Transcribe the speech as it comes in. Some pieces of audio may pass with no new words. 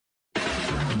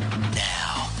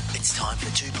It's time for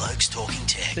Two Blokes Talking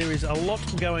Tech. There is a lot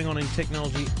going on in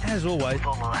technology, as always. With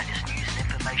all the latest news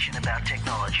and information about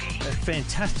technology. It's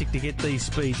fantastic to get these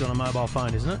speeds on a mobile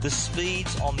phone, isn't it? The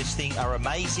speeds on this thing are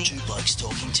amazing. Two Blokes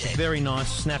Talking Tech. Very nice,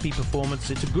 snappy performance.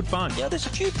 It's a good phone. Yeah, there's a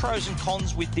few pros and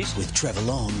cons with this. With Trevor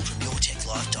Long from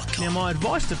YourTechLife.com. Now, my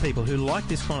advice to people who like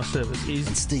this kind of service is...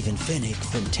 And Stephen Fennick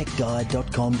from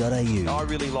TechGuide.com.au. I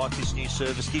really like this new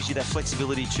service. Gives you that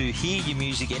flexibility to hear your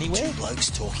music anywhere. Two Blokes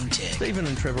Talking Tech. Stephen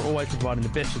and Trevor always providing the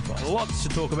best advice. Lots to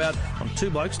talk about on Two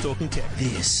Blokes Talking Tech.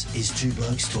 This is Two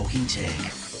Blokes Talking Tech.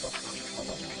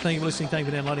 Thank you for listening. Thank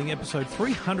you for downloading episode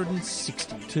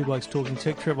 360. Two Blokes Talking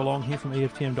Tech. Trevor Long here from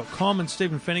EFTM.com and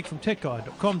Stephen Fennick from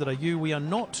TechGuide.com.au. We are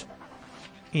not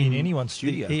in anyone's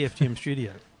studio. The EFTM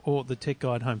studio or the Tech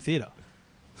Guide home theatre.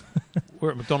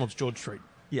 We're at McDonald's George Street.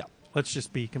 Yeah. Let's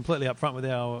just be completely upfront with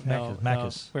our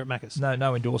Macca's. We're at Macca's.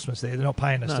 No endorsements there. They're not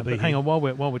paying us to be but hang here. on, while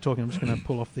we're talking, I'm just going to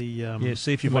pull off the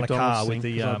see if you've won a car with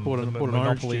the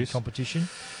Monopoly competition.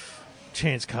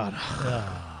 Chance card.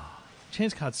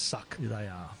 Chance cards suck. They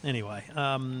are. Anyway,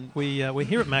 we're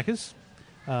here at Macca's.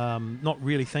 Not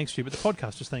really thanks to you, but the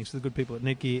podcast is thanks to the good people at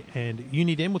Netgear and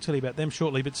Unidem. We'll tell you about them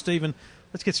shortly. But Stephen,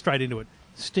 let's get straight into it.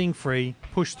 Sting free,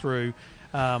 push through.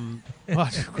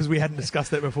 Because we hadn't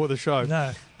discussed that before the show.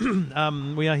 No.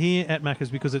 We are here at Macca's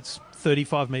because it's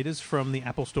 35 metres from the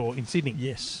Apple Store in Sydney.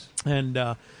 Yes. And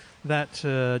that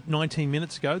 19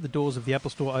 minutes ago, the doors of the Apple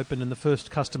Store opened and the first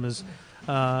customers,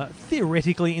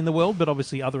 theoretically in the world, but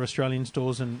obviously other Australian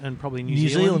stores and probably New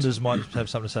Zealand. Zealanders might have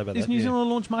something to say about that. Is New Zealand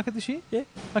a launch market this year? Yeah.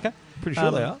 Okay. Pretty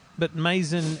sure they are. But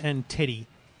Mason and Teddy,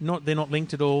 they're not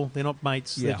linked at all. They're not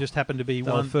mates. Yeah. They just happen to be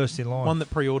one first in line. One that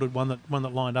pre-ordered, one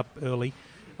that lined up early.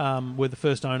 Were the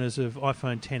first owners of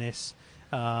iPhone XS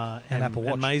and Apple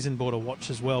Watch. And Mason bought a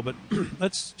watch as well. But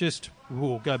let's just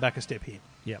go back a step here.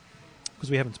 Yeah.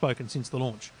 Because we haven't spoken since the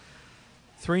launch.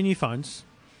 3 new phones,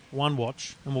 1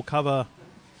 watch, and we'll cover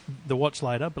the watch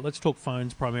later, but let's talk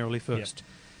phones primarily first. Yep.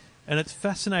 And it's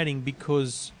fascinating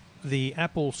because the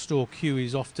Apple Store queue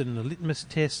is often a litmus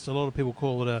test. A lot of people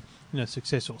call it a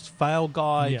success or fail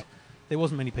guide. Yep. There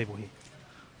wasn't many people here.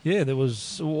 Yeah, there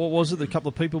was, what was it, a couple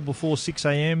of people before 6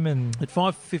 a.m. and At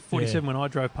 5:47 when I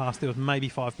drove past, there was maybe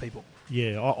 5 people.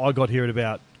 Yeah, I got here at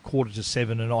about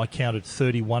 6:45 and I counted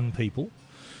 31 people.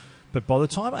 But by the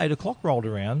time 8 o'clock rolled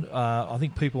around, I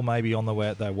think people may be on their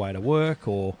way to work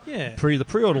or... Yeah. The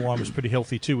pre-order line was pretty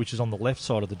healthy too, which is on the left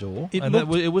side of the door.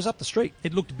 It was up the street.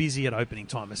 It looked busy at opening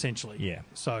time, essentially. Yeah.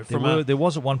 So there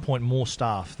was at one point more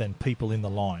staff than people in the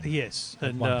line. Yes.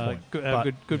 And good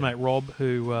yeah. mate Rob,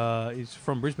 who is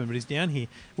from Brisbane but is down here,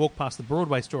 walked past the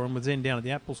Broadway store and was then down at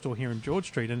the Apple Store here in George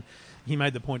Street, and he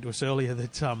made the point to us earlier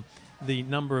that... the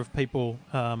number of people,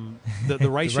 the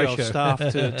ratio of staff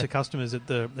to customers at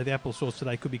the Apple stores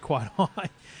today could be quite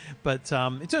high. But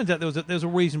it turns out there was a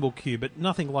reasonable queue, but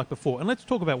nothing like before. And let's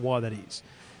talk about why that is.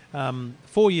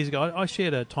 4 years ago, I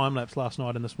shared a time-lapse last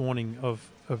night and this morning of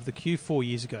the queue 4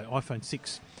 years ago, iPhone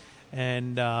 6.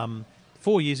 And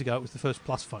 4 years ago, it was the first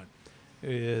Plus phone.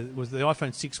 The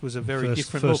iPhone 6 was a very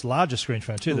different first larger screen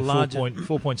phone too. The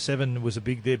 4.7 was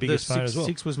their biggest phone as well.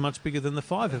 The 6 was much bigger than the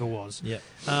 5 ever was. Yeah.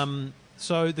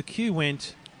 So the queue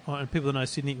went, and people that know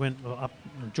Sydney went up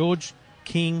George,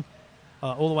 King,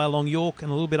 all the way along York,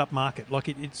 and a little bit up Market. Like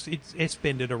it's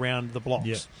S-bended around the blocks.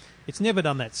 Yeah. It's never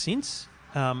done that since,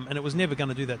 and it was never going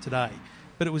to do that today.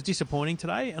 But it was disappointing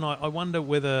today, and I wonder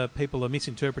whether people are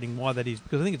misinterpreting why that is,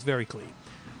 because I think it's very clear.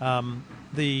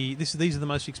 These are the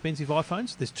most expensive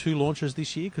iPhones. There's 2 launches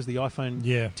this year because the iPhone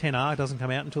XR doesn't come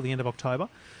out until the end of October.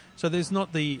 So there's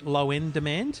not the low-end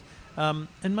demand. And,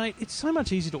 mate, it's so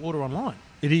much easier to order online.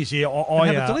 It is, yeah.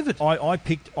 Have it delivered.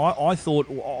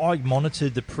 I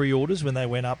monitored the pre-orders when they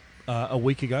went up a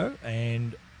week ago,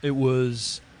 and it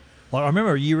was... Like I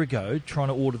remember a year ago trying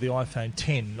to order the iPhone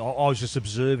 10. I was just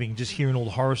observing, just hearing all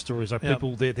the horror stories. Like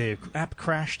people, their app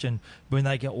crashed, and when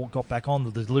they got back on,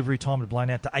 the delivery time had blown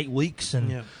out to 8 weeks,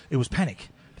 and it was panic.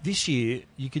 But this year,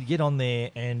 you could get on there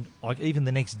and like even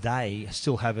the next day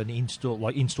still have an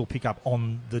in-store pickup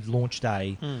on the launch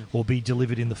day, or be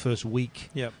delivered in the first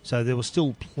week. Yep. So there was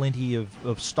still plenty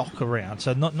of stock around.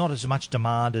 So not as much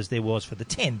demand as there was for the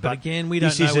 10. But again, we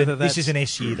don't know whether this is an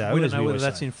S year though. We don't know whether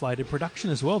that's inflated production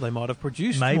as well. They might have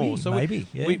produced more. So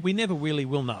we never really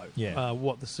will know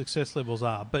what the success levels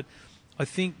are. But I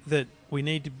think that we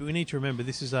need to remember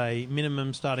this is a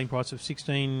minimum starting price of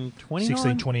 $16.29.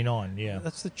 $16.29, yeah.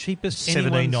 That's the cheapest.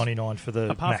 $17.99 for the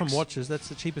apart Max. from watches. That's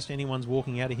the cheapest anyone's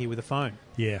walking out of here with a phone.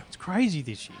 Yeah, it's crazy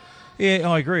this year. Yeah,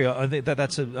 I agree. I think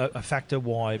that's a factor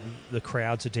why the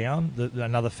crowds are down.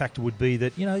 Another factor would be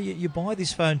that you buy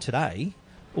this phone today,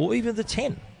 or even the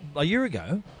 10 a year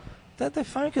ago. That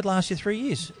phone could last you 3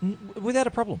 years without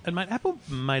a problem. And, mate, Apple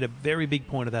made a very big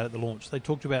point of that at the launch. They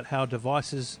talked about how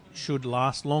devices should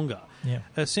last longer. Yeah.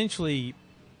 Essentially,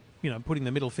 putting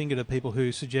the middle finger to people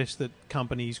who suggest that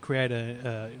companies create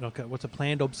what's a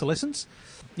planned obsolescence.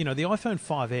 The iPhone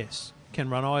 5S can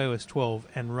run iOS 12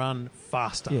 and run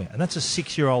faster. Yeah, and that's a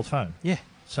 6-year-old phone. Yeah.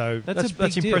 So That's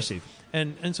that's deal. impressive.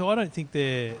 And so I don't think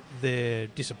they're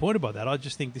disappointed by that. I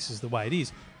just think this is the way it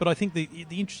is. But I think the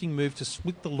interesting move to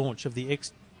split the launch of the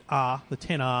XR, the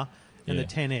 10R, and the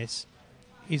 10S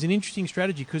is an interesting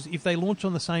strategy, because if they launch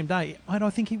on the same day, I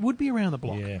think it would be around the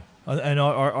block. Yeah. And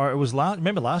it was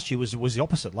remember last year was the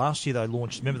opposite. Last year they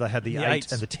launched. Remember they had the 8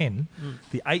 8s. and the 10.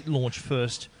 The 8 launched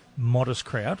first, modest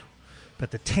crowd, but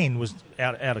the 10 was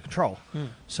out of control.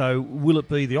 So will it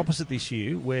be the opposite this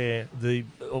year, where the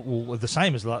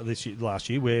same as last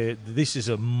year, where this is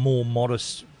a more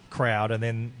modest crowd, and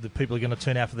then the people are going to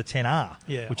turn out for the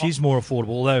 10R, which is more affordable,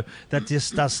 although that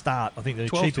just does start, I think the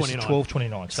cheapest is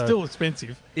 $12.29. So still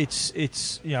expensive.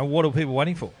 It's what are people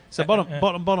waiting for? So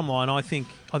bottom line, I think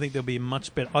there'll be a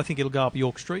much better. I think it'll go up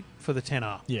York Street for the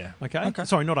 10R. Yeah. Okay.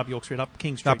 Sorry, not up York Street, up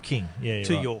King Street. Up King. Yeah.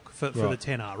 To right. York for the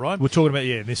 10R. Right. We're talking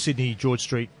about the Sydney George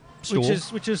Street store,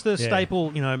 which is the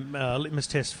staple litmus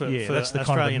test for that's the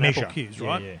Australian kind of Apple queues, Yeah,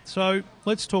 right? yeah. So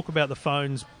let's talk about the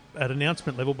phones at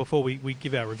announcement level before we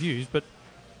give our reviews. But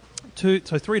 3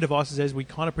 devices, as we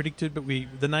kind of predicted, but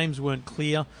the names weren't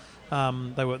clear.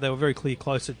 They were very clear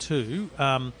closer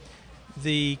to.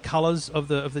 The colours of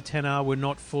the 10R were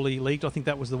not fully leaked. I think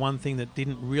that was the one thing that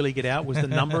didn't really get out, was the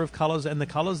number of colours and the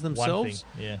colours themselves.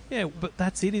 One thing, yeah, but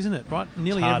that's it, isn't it? Right?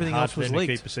 Nearly hard everything else for was them to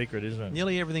leaked. keep a secret, isn't it?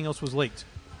 Nearly everything else was leaked.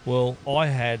 Well,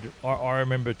 I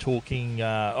remember talking.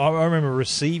 I remember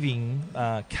receiving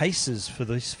cases for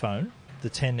this phone, the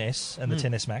 10S and the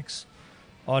 10S Max.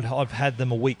 I've had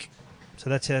them a week, so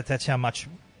that's how much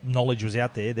knowledge was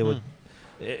out there. There were.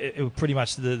 It was pretty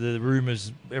much the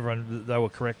rumours. Everyone, they were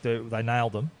correct. They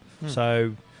nailed them.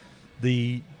 So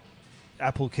the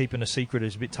Apple keeping a secret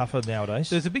is a bit tougher nowadays.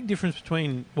 There's a big difference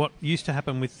between what used to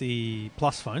happen with the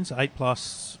Plus phones, 8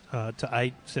 Plus to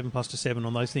 8, 7 Plus to 7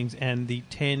 on those things, and the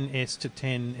 10S to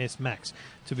 10S Max,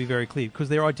 to be very clear, because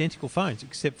they're identical phones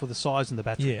except for the size and the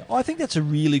battery. Yeah, I think that's a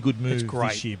really good move It's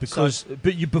great. this year, because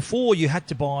before you had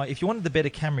to buy, if you wanted the better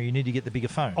camera, you need to get the bigger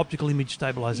phone. Optical image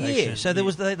stabilisation. Yeah, so there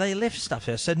was they left stuff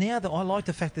there. So now that I like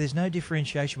the fact that there's no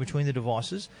differentiation between the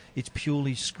devices, it's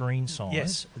purely screen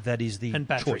size that is the and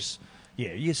battery. choice.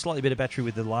 Yeah, you get slightly better battery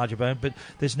with the larger phone, but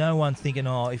there's no one thinking,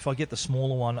 if I get the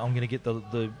smaller one, I'm going to get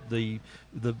the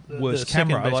worst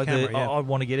camera. I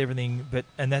want to get everything,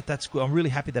 that's good. I'm really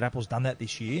happy that Apple's done that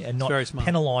this year and not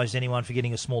penalised anyone for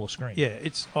getting a smaller screen. Yeah,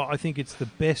 I think it's the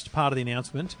best part of the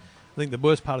announcement. I think the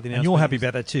worst part of the announcement. And you're happy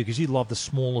about that too, because you love the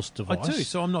smallest device. I do,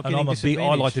 so I'm not getting disadvantaged.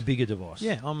 I like the bigger device.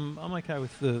 Yeah, I'm okay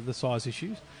with the size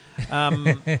issues. But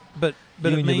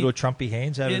you and your little Trumpy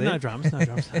hands over there. No drums.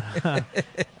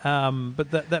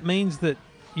 But that means that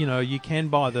you can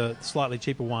buy the slightly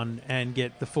cheaper one and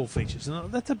get the full features,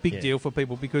 and that's a big deal for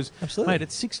people, because absolutely, mate, at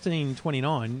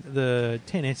 $16.29, the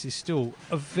 10S is still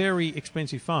a very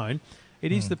expensive phone.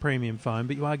 It is the premium phone,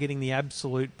 but you are getting the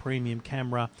absolute premium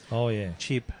camera. Oh yeah,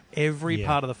 chip. Every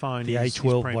part of the phone. The is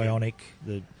A12 premium. Bionic,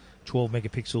 the 12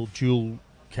 megapixel dual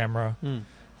camera.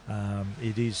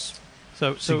 It is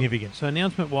significant. So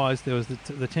announcement-wise, there was the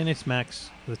 10S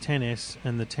Max, the 10S,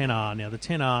 and the 10R. Now, the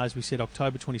 10R, as we said,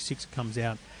 October 26th comes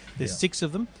out. There's 6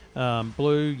 of them,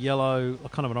 blue, yellow,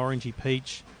 kind of an orangey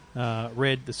peach,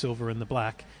 red, the silver, and the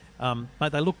black.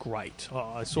 Mate, they look great.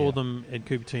 I saw them at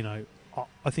Cupertino.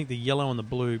 I think the yellow and the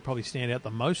blue probably stand out the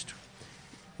most,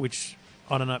 which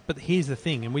I don't know. But here's the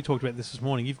thing, and we talked about this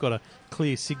morning. You've got a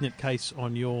clear Signet case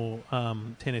on your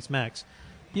 10S Max.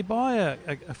 You buy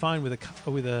a phone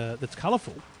that's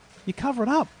colourful, you cover it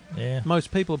up. Yeah.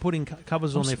 Most people are putting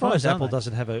covers on their phones. phones. Apple aren't they?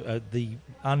 doesn't have the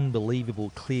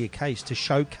unbelievable clear case to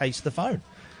showcase the phone.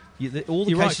 All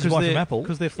the You're cases right, from Apple,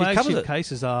 because their it covers flagship it.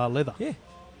 cases are leather. Yeah.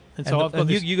 And so I've got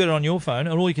this. You got it on your phone,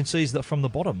 and all you can see is that from the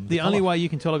bottom. The only way you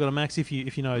can tell I got a Max if you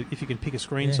can pick a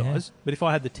screen size. But if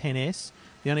I had the 10S,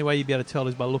 the only way you'd be able to tell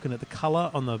is by looking at the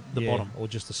colour on the bottom, or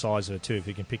just the size of it too. If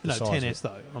you can pick the size. No, of 10S it.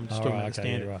 though. I'm just talking about the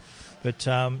standard. Yeah, right. But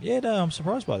I'm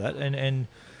surprised by that, and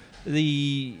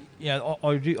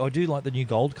I do like the new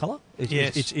gold colour.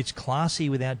 It's classy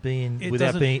without being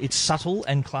it's subtle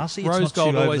and classy. Rose it's not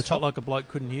gold too always over the felt top. like a bloke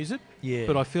couldn't use it. Yeah.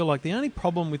 But I feel like the only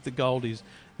problem with the gold is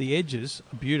the edges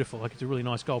are beautiful. Like, it's a really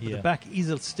nice gold, but the back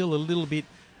is still a little bit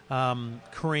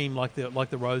cream, like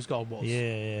the rose gold was. Yeah,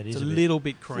 it is. It's a little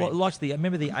bit cream.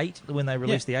 Remember the 8 when they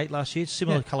released the 8 last year?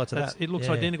 Similar colour to that. It looks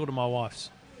identical to my wife's.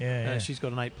 Yeah. She's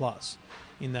got an 8 Plus.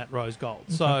 in that rose gold.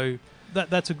 So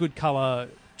that's a good colour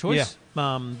choice.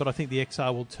 But I think the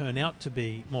XR will turn out to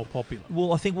be more popular.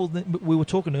 Well, I think we were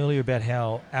talking earlier about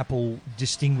how Apple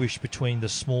distinguished between the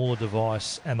smaller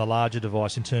device and the larger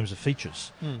device in terms of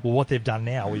features. Well, what they've done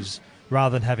now is,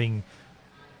 rather than having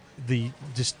the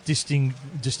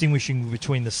distinguishing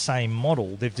between the same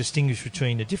model, they've distinguished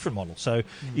between a different model. So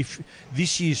if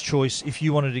this year's choice, if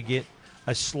you wanted to get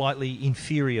a slightly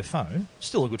inferior phone,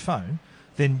 still a good phone,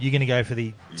 then you're going to go for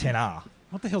the 10R.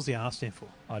 What the hell's the R stand for?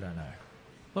 I don't know.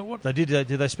 Like what? Did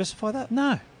they specify that?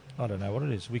 No. I don't know what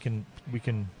it is. We can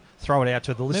throw it out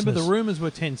to the listeners. Remember, the rumours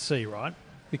were 10C, right?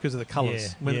 Because of the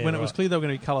colours. Yeah, When it was clear they were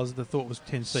going to be colours, the thought was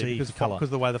 10C C because colour. of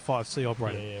the way the 5C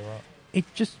operated. Yeah, right. It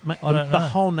just I don't the know.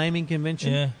 whole naming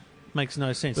convention Yeah. makes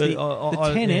no sense. But The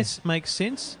I 10S makes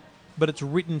sense, but it's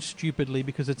written stupidly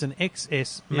because it's an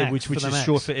XS Max, which for the is Max.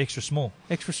 short for extra small.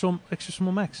 extra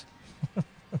small Max.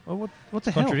 Well, what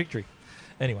the hell? Contradictory.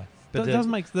 Anyway. It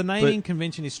doesn't make the naming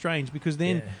convention is strange because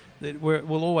then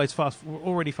we'll always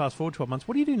already fast forward 12 months.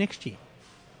 What do you do next year?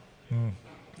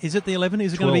 Is it the 11?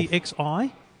 Is it going to be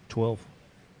XI? 12.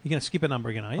 You're going to skip a number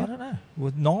again, are you? I don't know.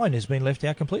 Well, 9 has been left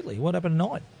out completely. What happened to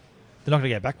 9? They're not going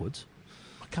to go backwards.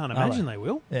 I can't Are imagine they? they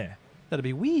will. Yeah. That'd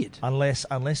be weird. Unless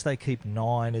they keep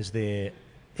 9 as their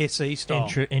SE style.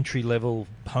 entry level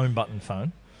home button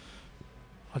phone.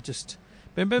 I just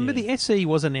remember the SE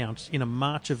was announced in a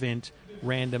March event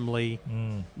randomly,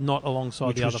 not alongside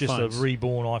which the was other just phones. a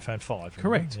reborn iPhone 5.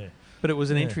 Correct. Yeah. But it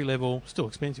was an Yeah. entry level, still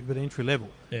expensive, but entry level.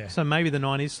 Yeah. So maybe the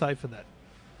 9 is safe for that.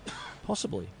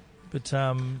 Possibly. But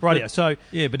Right, yeah. So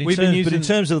yeah, but in we've been terms,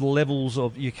 using, of the levels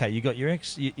of you got your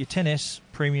 10S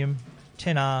premium,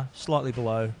 10R slightly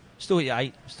below, still at your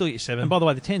 8, still at your 7. and by the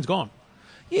way, the 10's gone.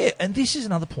 Yeah, and this is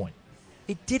another point.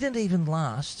 It didn't even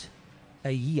last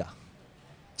a year.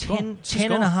 Gone. It's just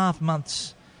 10 and gone. a half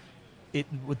months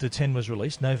with the 10 was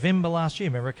released. November last year,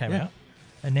 remember it came Yeah. out.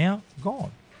 And now,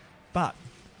 gone. But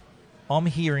I'm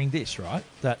hearing this, right,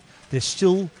 that there's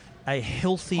still a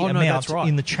healthy Oh, no, amount that's right.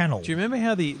 in the channel. Do you remember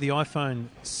how the iPhone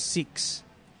 6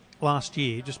 last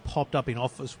year just popped up in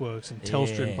Officeworks and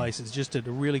Telstra and Yeah. places, just at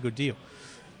a really good deal?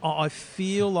 I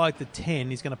feel like the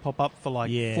 10 is going to pop up for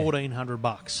like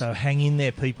 $1,400. So hang in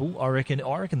there, people. I reckon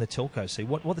the telcos see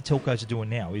what the telcos are doing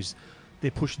now is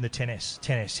they're pushing the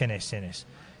 10S.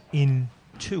 In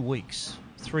 2 weeks,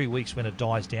 3 weeks, when it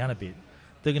dies down a bit,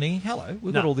 they're going to hello.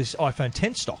 We've got all this iPhone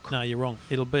 10 stock. No, you're wrong.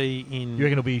 It'll be in. You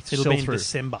reckon it'll be in sell-through?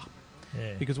 December.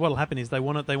 Yeah. Because what'll happen is they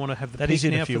want to have the That peak is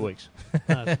in now a few for weeks.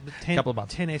 the 10, Couple of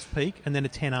months. 10S peak and then a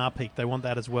 10R peak. They want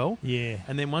that as well. Yeah.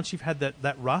 And then once you've had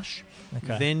that rush,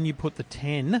 Okay. then you put the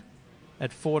 10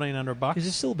 at $1,400. Because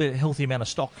there's still a bit healthy amount of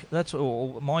stock. That's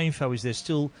all. My info is there's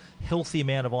still healthy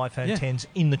amount of iPhone Yeah. 10s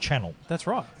in the channel. That's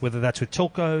right. Whether that's with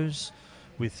telcos,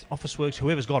 with Officeworks,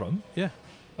 whoever's got them. Yeah.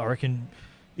 I reckon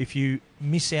if you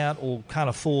miss out or can't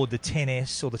afford the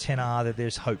 10S or the 10R, that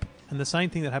there's hope. And the same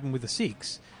thing that happened with the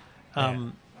 6.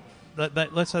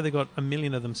 Let's say they've got 1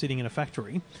 million of them sitting in a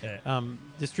factory, Yeah.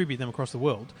 distribute them across the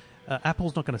world.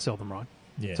 Apple's not going to sell them, right?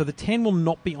 Yeah. So the 10 will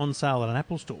not be on sale at an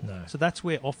Apple store. No. So that's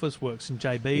where Officeworks and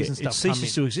JBs and it stuff come in.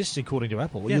 ceases to exist according to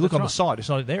Apple. Yeah, You look that's on right. the site, it's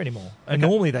not there anymore. And Okay.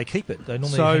 normally they keep it. They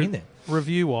normally So hang in there.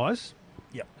 review-wise,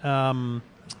 Yep.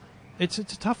 it's a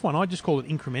tough one. I just call it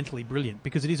incrementally brilliant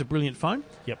because it is a brilliant phone.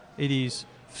 Yep. It is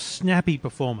snappy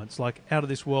performance, like out of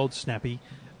this world snappy.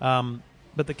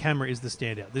 But the camera is the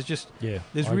standout.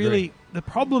 There's I really agree. the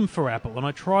problem for Apple, and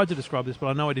I tried to describe this, but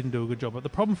I know I didn't do a good job. But the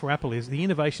problem for Apple is the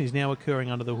innovation is now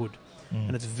occurring under the hood,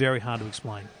 and it's very hard to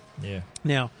explain. Yeah.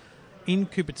 Now, in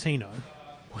Cupertino,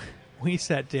 we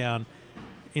sat down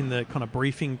in the kind of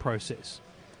briefing process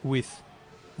with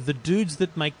the dudes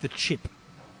that make the chip.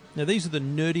 Now, these are the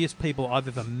nerdiest people I've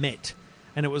ever met,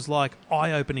 and it was like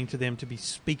eye-opening to them to be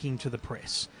speaking to the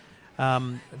press.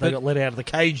 They got let out of the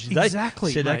cage. They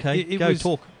Exactly, said, mate. okay, go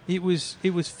talk. It was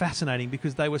fascinating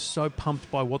because they were so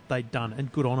pumped by what they'd done,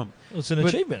 and good on them. It's an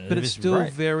achievement. But It it's is still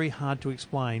great. very hard to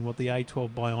explain what the A12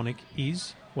 Bionic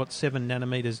is, what 7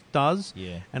 nanometers does,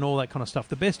 Yeah. and all that kind of stuff.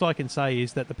 The best I can say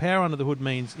is that the power under the hood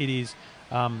means it is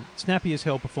snappy as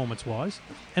hell performance-wise,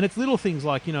 and it's little things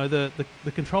like the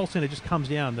control center just comes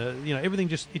down. Everything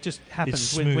just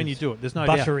happens when you do it. There's no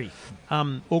buttery.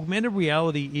 doubt. Augmented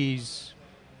reality is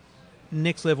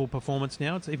next level performance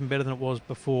now. It's even better than it was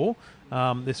before.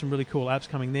 There's some really cool apps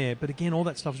coming there. But again, all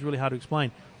that stuff is really hard to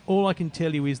explain. All I can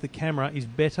tell you is the camera is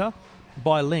better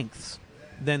by lengths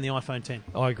than the iPhone 10.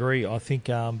 I agree. I think,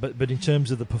 but in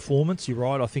terms of the performance, you're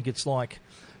right. I think it's like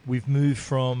we've moved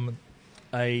from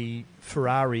a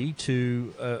Ferrari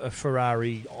to a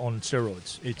Ferrari on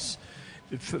steroids.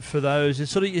 for those,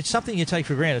 it's something you take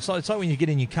for granted. It's like when you get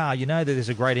in your car, you know that there's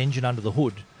a great engine under the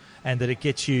hood, and that it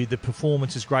gets you, the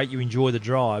performance is great, you enjoy the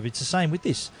drive. It's the same with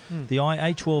this, the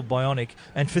A12 Bionic.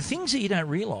 And for things that you don't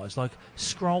realise, like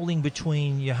scrolling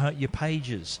between your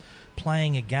pages,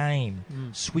 playing a game,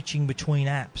 switching between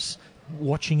apps,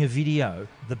 watching a video,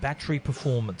 the battery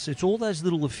performance, it's all those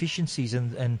little efficiencies,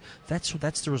 and that's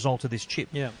the result of this chip.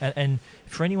 Yeah. And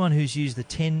for anyone who's used the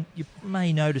 10, you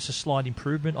may notice a slight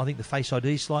improvement. I think the Face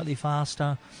ID is slightly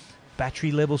faster,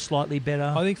 battery level slightly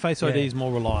better. I think Face ID is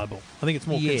more reliable. I think it's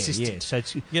more consistent. Yeah,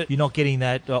 so you're not getting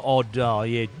that odd,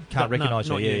 can't recognise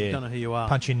you. Yeah, don't know who you are.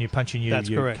 Punching your That's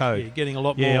your correct. code. Yeah, getting a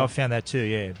lot more. Yeah, I found that too.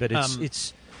 Yeah, but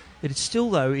it's still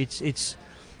though it's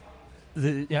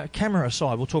the camera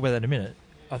aside. We'll talk about that in a minute.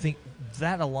 I think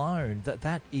that alone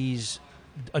that is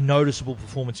a noticeable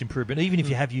performance improvement. Even if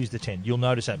you have used the 10, you'll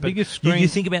notice that. But Biggest screen. you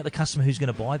think about the customer who's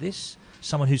going to buy this.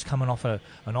 Someone who's coming off an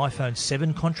iPhone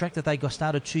 7 contract that they got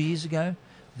started 2 years ago.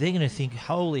 They're going to think,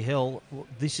 holy hell,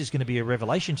 this is going to be a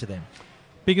revelation to them.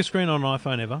 Biggest screen on an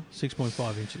iPhone ever,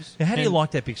 6.5 inches. Now, how do you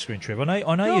like that big screen, Trev?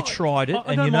 I know you tried it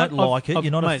and you don't like it.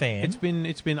 You're not a fan.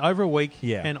 It's been over a week,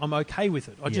 Yeah. and I'm okay with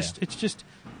it. It's just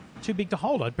too big to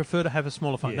hold. I'd prefer to have a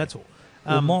smaller phone. Yeah. That's all.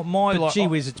 Well, but gee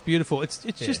whiz, it's beautiful. It's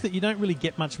just that you don't really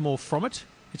get much more from it.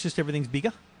 It's just everything's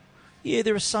bigger. Yeah,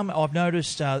 there are some. I've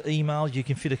noticed emails. You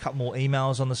can fit a couple more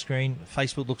emails on the screen.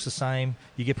 Facebook looks the same.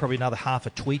 You get probably another half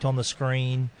a tweet on the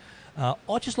screen.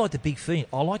 I just like the big feel.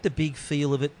 I like the big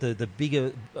feel of it. The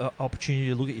bigger opportunity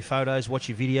to look at your photos, watch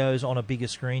your videos on a bigger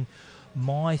screen.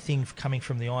 My thing coming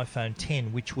from the iPhone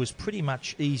 10, which was pretty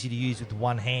much easy to use with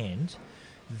one hand.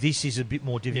 This is a bit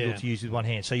more difficult to use with one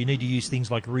hand. So you need to use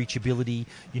things like reachability.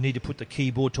 You need to put the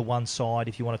keyboard to one side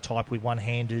if you want to type with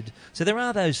one-handed. So there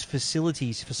are those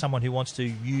facilities for someone who wants to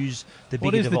use the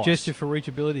bigger device. What is the gesture for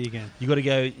reachability again? You got to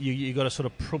go. You got to sort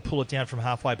of pull it down from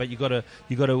halfway, but you got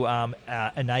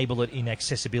to enable it in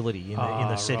accessibility in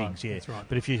the settings. Right. Yeah, That's right.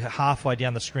 But if you're halfway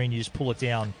down the screen, you just pull it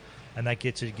down, and that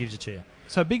gives it to you.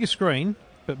 So bigger screen,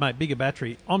 but mate, bigger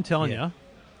battery. I'm telling you.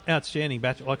 Outstanding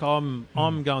battery. Like I'm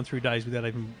going through days without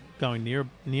even going near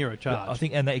a charge. I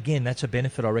think, and again, that's a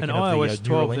benefit I reckon and of iOS the 12,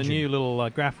 neural the engine. new little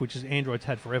graph, which is Android's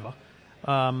had forever.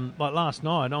 Like last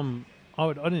night,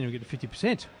 I didn't even get to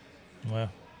 50%. Wow.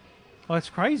 Oh,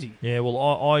 that's crazy. Yeah. Well,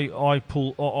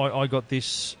 I got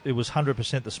this. It was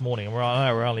 100% this morning, and we're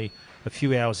only a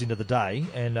few hours into the day,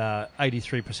 and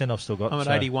 83% I've still got. I'm at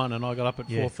 81, and I got up at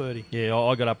 4:30. Yeah,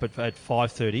 I got up at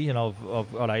 5:30, and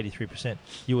I've got 83%.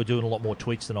 You were doing a lot more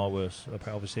tweets than I was,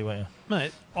 obviously, weren't you?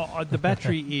 Mate, the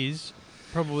battery is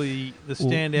probably the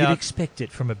standout. You'd expect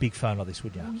it from a big phone like this,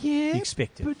 would you? Yeah, You'd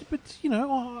expect it. But you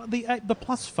know, the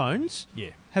Plus phones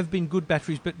have been good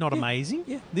batteries, but not amazing.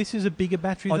 Yeah. This is a bigger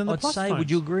battery than the Plus say, phones.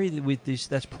 would you agree that with this,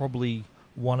 that's probably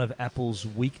one of Apple's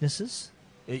weaknesses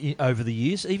over the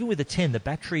years? Even with the 10, the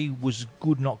battery was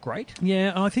good, not great.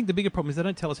 Yeah, and I think the bigger problem is they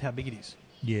don't tell us how big it is.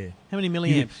 Yeah. How many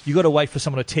milliamps? You got to wait for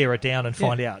someone to tear it down and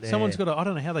find out. Someone's got to. I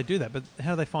don't know how they do that, but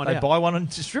how do they find They out? buy one and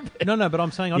distribute it. No, but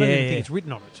I'm saying I don't even think it's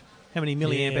written on it. How many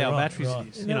milliamp hour batteries it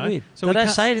is? Isn't You that know, weird? so They we don't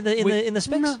can't- say it in the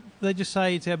specs. No, they just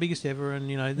say it's our biggest ever, and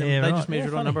they just measure it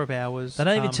on funny. number of hours. They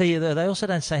don't even tell you. They also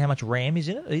don't say how much RAM is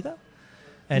in it either.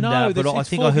 And No, but I it's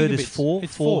think 4 I heard gigabits. it's four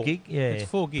It's 4 gig. Yeah, It's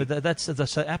 4 gig. But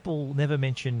so Apple never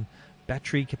mentioned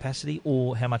battery capacity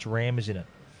or how much RAM is in it.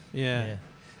 Yeah.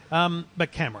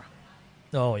 But camera.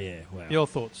 Oh yeah, wow. Your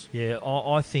thoughts? Yeah,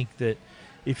 I think that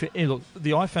look,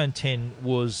 the iPhone 10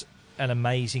 was an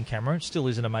amazing camera. It still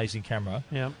is an amazing camera.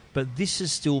 Yeah. But this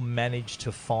has still managed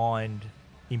to find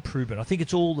improvement. I think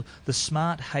it's all the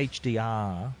smart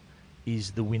HDR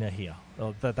is the winner here.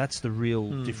 That's the real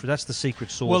difference. That's the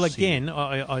secret sauce. Well, again,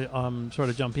 I'm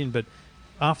sorry to jump in, but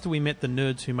after we met the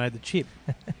nerds who made the chip,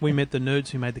 we met the nerds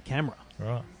who made the camera.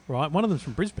 Right. Right. One of them's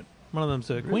from Brisbane. One of them's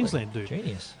a Queensland dude.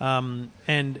 Genius.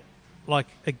 And like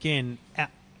again,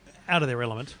 out of their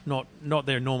element, not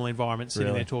their normal environment, sitting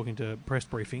Really? there talking to press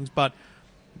briefings, but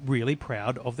really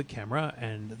proud of the camera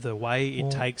and the way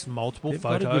it takes multiple they've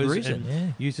got a good photos reason, and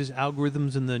yeah. uses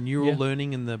algorithms and the neural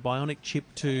learning and the bionic chip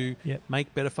to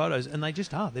make better photos. And they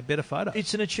just are. They're better photos.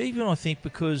 It's an achievement, I think,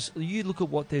 because you look at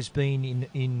what there's been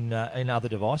in other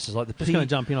devices like the Just going to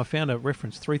jump in. I found a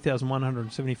reference: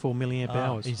 3,174 milliamp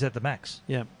hours. Is that the max?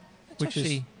 Yeah, which is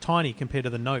actually tiny compared to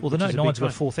the Note. Well, the which Note is a big 9's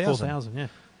got phone. 4,000. 4,000, yeah.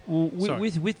 Well, Sorry.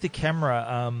 with the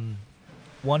camera,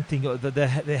 one thing there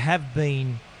have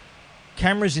been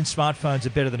cameras in smartphones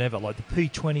are better than ever. Like the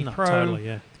P20 No, Pro, totally,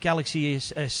 yeah. Galaxy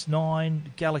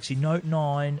S9, Galaxy Note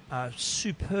 9 are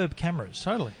superb cameras.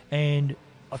 Totally. And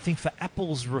I think for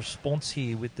Apple's response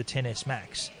here with the XS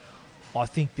Max, I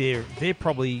think they're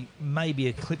probably maybe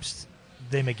eclipsed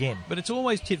them again. But it's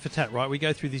always tit for tat, right? We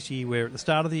go through this year where at the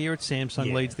start of the year it's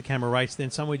Samsung leads the camera race, then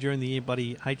somewhere during the year,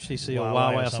 buddy, HTC or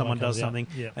Huawei or someone does something,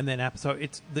 and then Apple. So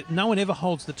no one ever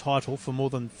holds the title for more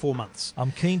than 4 months.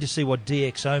 I'm keen to see what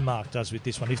DxOMark does with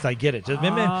this one if they get it.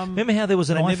 Remember how there was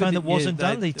an iPhone that wasn't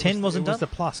done? The 10 wasn't done? It was the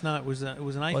Plus. No, it was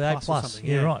an 8 Plus or something.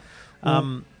 Yeah, right.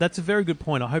 That's a very good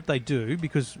point. I hope they do,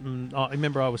 because I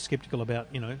remember I was sceptical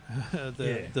about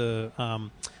the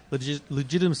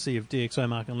legitimacy of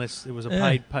DxOMark unless it was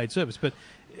a paid service. But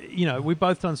we've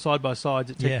both done side by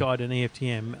sides at Tech Guide and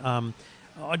EFTM.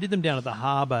 I did them down at the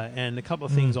harbour, and a couple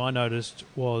of things I noticed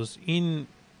was in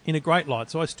a great light.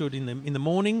 So I stood in the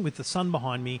morning with the sun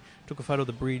behind me, took a photo of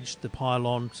the bridge, the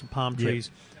pylon, some palm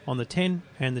trees on the 10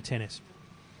 and the 10S.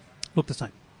 Looked the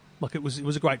same. Like it was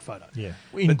a great photo. Yeah,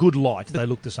 in good light, they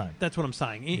look the same. That's what I'm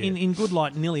saying. In good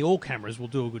light, nearly all cameras will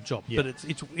do a good job. Yeah. But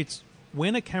it's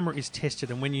when a camera is tested,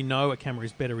 and when you know a camera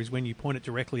is better, is when you point it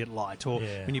directly at light, or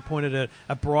when you point it at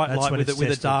a bright light with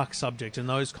a dark subject, and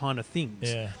those kind of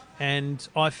things. Yeah. And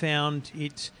I found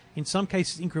it in some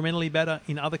cases incrementally better,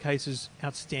 in other cases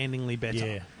outstandingly better.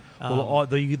 Yeah. Well,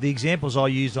 the examples I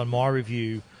used on my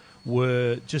review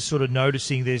were just sort of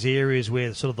noticing there's areas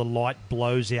where sort of the light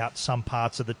blows out some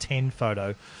parts of the 10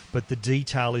 photo, but the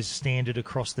detail is standard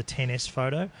across the 10S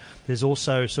photo. There's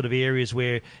also sort of areas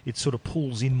where it sort of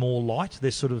pulls in more light.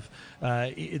 There's sort of,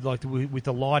 like with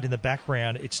the light in the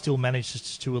background, it still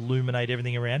manages to illuminate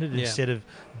everything around it instead of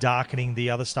darkening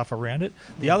the other stuff around it.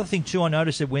 The other thing too, I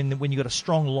noticed that when you've got a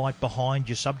strong light behind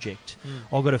your subject,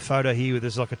 I've got a photo here where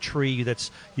there's like a tree that's,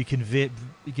 you can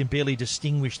barely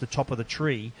distinguish the top of the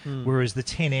tree, whereas the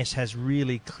 10S has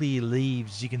really clear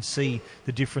leaves. You can see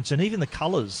the difference, and even the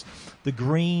colours. The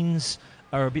greens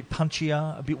are a bit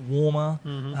punchier, a bit warmer.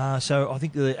 So I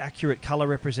think the accurate colour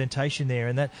representation there,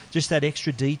 and that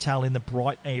extra detail in the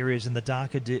bright areas and the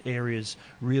darker areas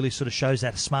really sort of shows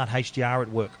that smart HDR at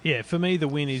work. Yeah, for me the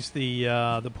win is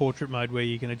the portrait mode, where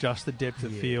you can adjust the depth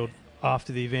of field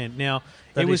after the event. Now,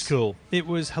 it was cool. It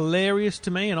was hilarious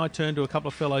to me, and I turned to a couple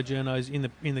of fellow journos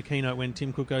in the keynote when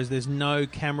Tim Cook goes, "There's no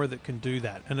camera that can do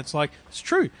that," and it's like, it's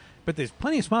true, but there's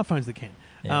plenty of smartphones that can.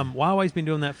 Huawei's been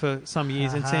doing that for some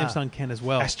years, and Samsung can as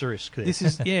well. Asterisk there. This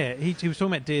is he was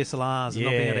talking about DSLRs and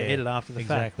not being able to edit after the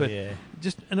fact, but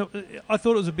I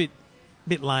thought it was a bit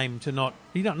lame to not.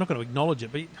 You're not going to acknowledge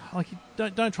it,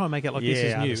 but don't try and make it like this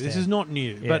is new. This is not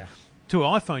new, but to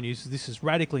iPhone users, this is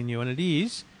radically new, and it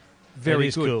is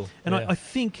very good. Cool. And I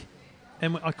think,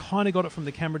 and I kind of got it from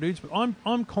the camera dudes, but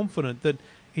I'm confident that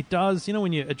it does.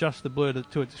 When you adjust the blur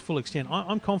to its full extent,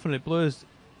 I'm confident it blurs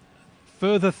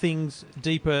further things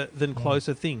deeper than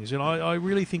closer things. And I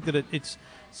really think that it's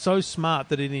so smart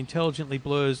that it intelligently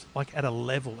blurs like at a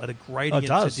level, at a gradient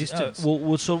to distance.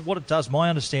 Well, so what it does, my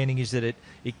understanding is that it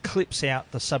clips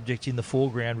out the subject in the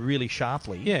foreground really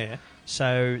sharply. Yeah.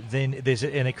 So then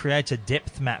and it creates a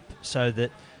depth map, so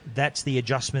that's the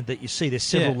adjustment that you see. There's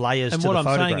several layers to the photograph.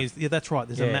 And what I'm saying is, that's right.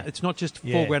 There's it's not just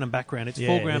foreground and background. It's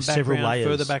foreground, background,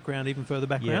 further background, even further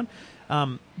background.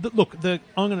 Look, I'm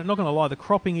not going to lie. The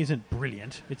cropping isn't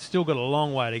brilliant. It's still got a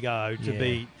long way to go to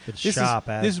be. It's sharp.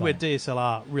 This is where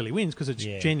DSLR really wins, because it's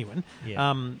genuine.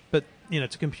 Yeah. But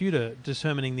it's a computer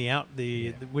determining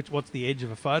what's the edge of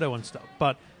a photo and stuff.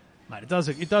 But mate, it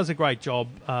does a great job.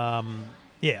 I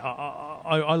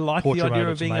like Portrait the idea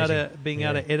mode of being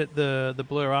able to edit the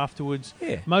blur afterwards.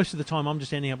 Yeah. Most of the time, I'm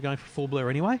just ending up going for full blur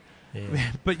anyway.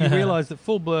 Yeah. But you realise that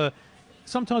full blur,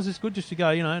 sometimes it's good just to go,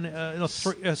 an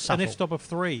f-stop of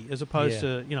 3 as opposed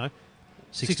to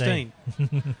 16.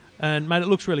 And mate, it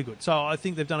looks really good. So I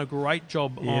think they've done a great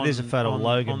job. There's a photo of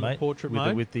Logan, on mate, the portrait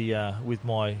mode with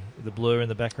the blur in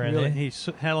the background there.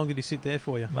 How long did he sit there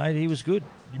for you, mate? He was good,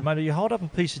 mate. You hold up a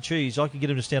piece of cheese, I could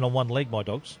get him to stand on one leg. My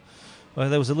dogs. Well,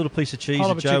 there was a little piece of cheese.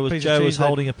 Joe was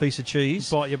holding a piece of cheese.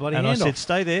 Bite your bloody hand off. I said,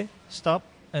 "Stay there, stop."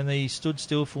 And he stood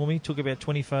still for me. Took about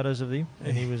 20 photos of him,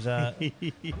 and he was.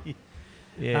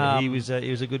 He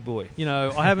was a good boy.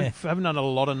 I haven't done a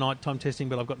lot of nighttime testing,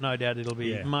 but I've got no doubt it'll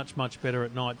be much better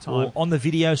at nighttime. Well, on the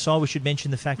video side, we should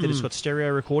mention the fact that it's got stereo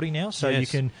recording now, so you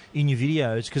can, in your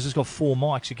videos, because it's got 4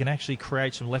 mics, you can actually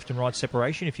create some left and right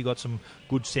separation if you've got some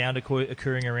good sound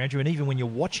occurring around you. And even when you're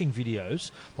watching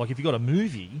videos, like if you've got a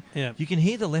movie, you can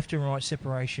hear the left and right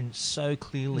separation so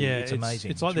clearly. Yeah, it's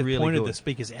amazing. It's like they've pointed the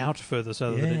speakers out further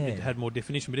so that it had more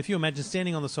definition. But if you imagine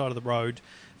standing on the side of the road,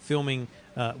 filming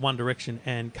one direction,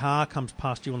 and car comes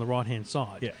past you on the right-hand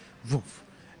side,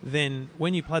 then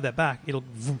when you play that back, it'll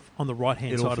on the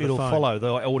right-hand side of the phone. It'll follow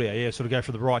the audio, sort of go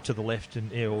from the right to the left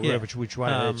and or wherever which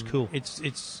way. It's cool. It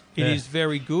is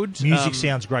very good. Music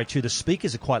sounds great too. The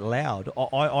speakers are quite loud.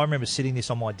 I remember sitting this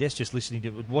on my desk just listening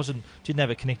to it. Didn't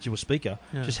have it connected to a speaker.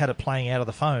 Yeah. Just had it playing out of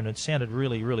the phone. It sounded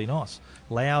really, really nice,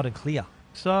 loud and clear.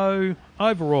 So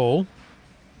overall,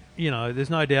 there's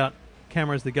no doubt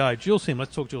camera's the go. Dual SIM.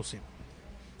 Let's talk dual SIM.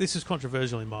 This is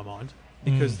controversial in my mind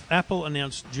because Apple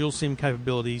announced dual SIM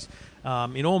capabilities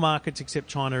in all markets except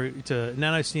China. It's a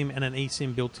nano SIM and an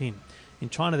eSIM built in. In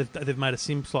China, they've made a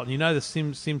SIM slot, and the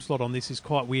SIM slot on this is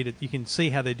quite weird. You can see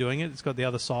how they're doing it. It's got the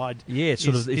other side. Yeah,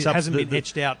 it hasn't been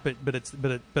etched out,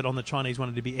 but on the Chinese one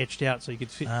it'd be etched out, so you could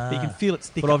you can feel it's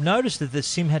thicker. But I've noticed that the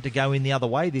SIM had to go in the other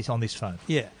way on this phone.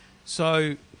 Yeah.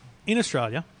 So in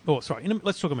Australia, let's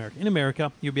talk America. In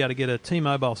America, you'll be able to get a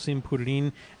T-Mobile SIM, put it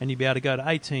in, and you'll be able to go to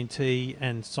AT&T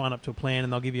and sign up to a plan,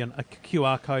 and they'll give you a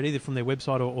QR code either from their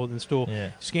website or in the store. Yeah.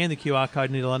 Scan the QR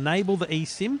code, and it'll enable the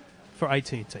eSIM for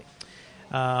AT&T.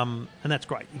 And that's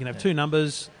great. You can have two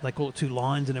numbers. They call it two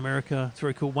lines in America. It's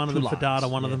very cool. One of them for data,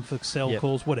 one of them for cell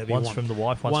calls, whatever you want. One's from the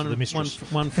wife, one's for the mistress.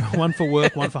 One for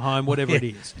work, one for home, whatever it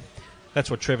is. That's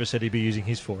what Trevor said he'd be using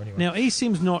his for anyway. Now,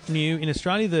 eSIM's not new. In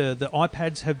Australia, the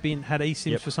iPads have had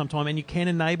eSIMs for some time, and you can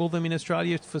enable them in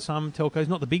Australia for some telcos.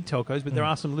 Not the big telcos, but there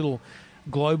are some little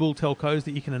global telcos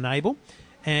that you can enable.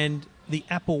 And the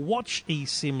Apple Watch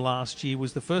eSIM last year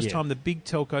was the first time the big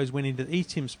telcos went into the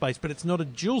eSIM space, but it's not a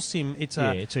dual SIM. It's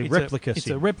a replica SIM. It's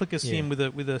a replica SIM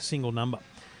with a single number.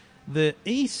 The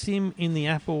eSIM in the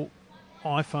Apple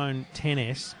iPhone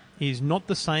XS is not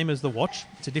the same as the watch.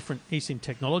 It's a different eSIM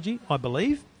technology, I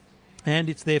believe, and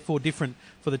it's therefore different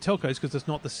for the telcos because it's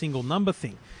not the single number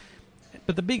thing.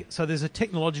 But so there's a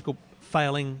technological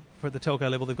failing for the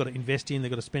telco level. They've got to invest in. They've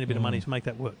got to spend a bit of money to make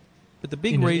that work. But the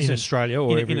big reason in Australia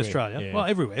or in Australia, well,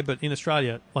 everywhere, but in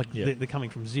Australia, they're coming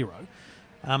from zero.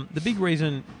 The big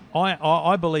reason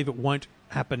I believe it won't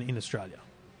happen in Australia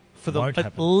for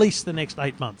at least the next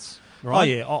 8 months. Right? Oh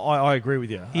yeah, I agree with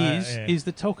you. Is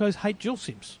the telcos hate dual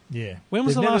SIMs? Yeah. When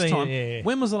was the last time?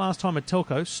 When was the last time a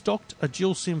telco stocked a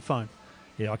dual SIM phone?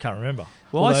 Yeah, I can't remember.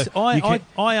 Well,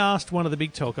 I asked one of the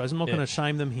big telcos. I'm not going to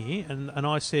shame them here, and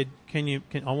I said,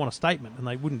 I want a statement, and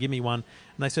they wouldn't give me one.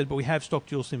 And they said, but we have stocked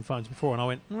dual SIM phones before, and I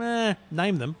went,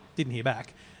 name them. Didn't hear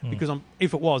back because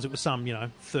if it was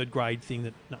some third grade thing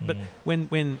that. No. But when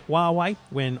Huawei,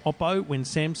 when Oppo, when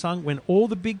Samsung, when all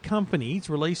the big companies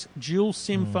release dual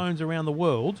SIM phones around the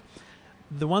world,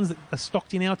 the ones that are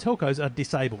stocked in our telcos are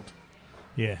disabled.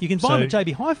 Yeah, you can buy them at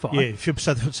JB Hi-Fi.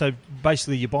 Yeah, so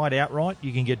basically you buy it outright.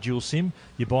 You can get dual SIM.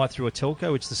 You buy it through a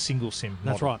telco. It's the single SIM model.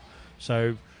 That's right.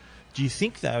 So, do you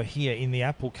think though here in the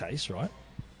Apple case, right,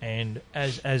 and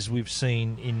as we've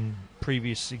seen in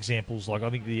previous examples, like I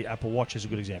think the Apple Watch is a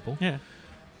good example. Yeah,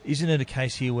 isn't it a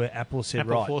case here where Apple said,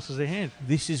 Apple forces their hand.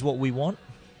 This is what we want,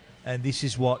 and this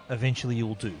is what eventually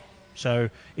you'll do. So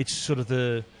it's sort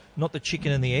of not the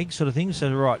chicken and the egg sort of thing.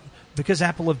 So right, because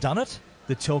Apple have done it.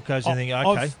 The telcos and think,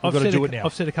 okay, we've got to do it now.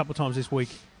 I've said a couple of times this week,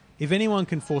 if anyone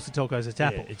can force the telcos, it's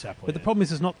Apple. It's Apple. But the problem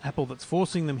is it's not Apple that's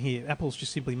forcing them here. Apple's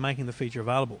just simply making the feature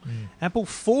available. Apple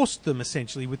forced them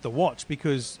essentially with the watch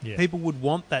because people would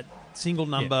want that single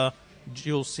number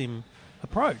dual SIM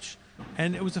approach.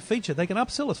 And it was a feature. They can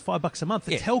upsell us $5 a month.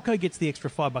 The telco gets the extra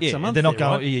 $5 a month. They're not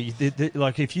going. Right?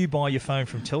 Like if you buy your phone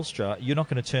from Telstra, you're not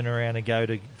going to turn around and go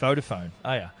to Vodafone,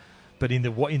 are you? But in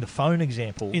the phone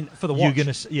example, for the watch,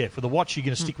 for the watch, you're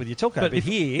going to stick with your telco. But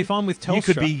if I'm with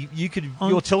Telstra,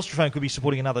 your Telstra phone could be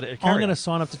supporting another carrier. I'm going to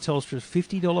sign up to Telstra's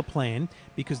 $50 plan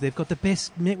because they've got the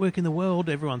best network in the world.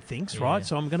 Everyone thinks, right?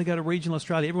 So I'm going to go to regional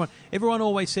Australia. Everyone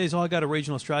always says, I go to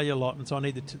regional Australia a lot, and so I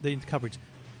need the coverage.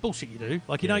 Bullshit, you do.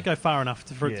 Like you don't go far enough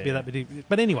for it to be that big.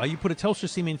 But anyway, you put a Telstra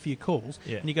SIM in for your calls,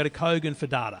 and you go to Kogan for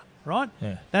data. Right?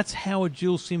 Yeah. That's how a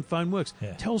dual SIM phone works.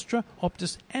 Yeah. Telstra,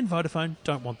 Optus, and Vodafone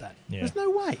don't want that. Yeah. There's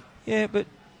no way. Yeah, but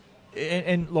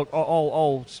and look,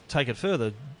 I'll take it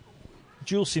further.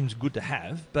 Dual SIM's good to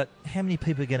have, but how many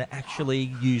people are going to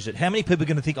actually use it? How many people are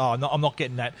going to think, no, I'm not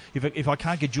getting that. If I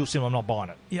can't get dual SIM, I'm not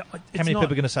buying it. Yeah, how many people are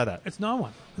going to say that? It's no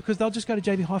one. Because they'll just go to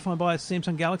JB Hi-Fi and buy a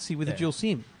Samsung Galaxy with a dual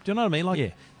SIM. Do you know what I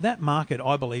mean? That market,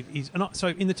 I believe, is... So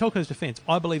in the telco's defence,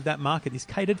 I believe that market is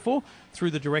catered for through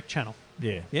the direct channel.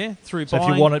 Yeah. Yeah? Through so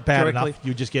buying if you want it bad directly. enough,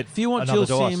 you just get if you want another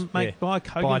dual device. SIM, buy a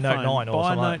Kogan buy a Note phone, 9 or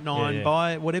buy a something Note 9,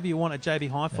 buy whatever you want at JB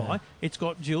Hi-Fi. It's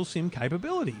got dual SIM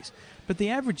capabilities. But the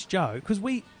average Joe... Because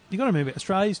you've got to remember,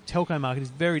 Australia's telco market is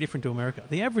very different to America.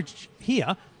 The average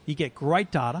here, you get great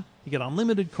data, you get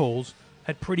unlimited calls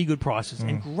at pretty good prices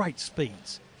and great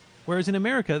speeds. Whereas in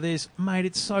America,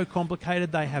 it's so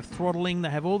complicated. They have throttling, they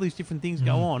have all these different things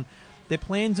go on their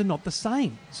plans are not the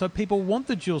same. So people want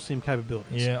the dual SIM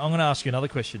capabilities. Yeah, I'm going to ask you another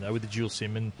question, though, with the dual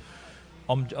SIM, and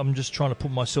I'm just trying to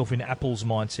put myself in Apple's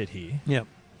mindset here. Yeah.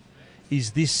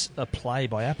 Is this a play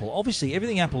by Apple? Obviously,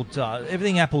 everything Apple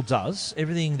does,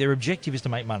 their objective is to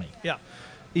make money. Yeah.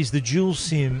 Is the dual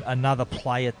SIM another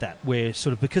play at that, where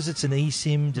sort of because it's an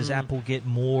eSIM, does Apple get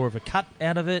more of a cut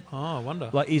out of it? Oh, I wonder.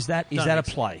 Like, is that a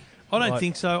play? I don't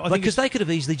think so. I think because they could have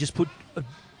easily just put a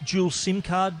dual SIM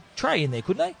card tray in there,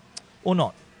 couldn't they? Or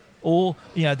not? Or,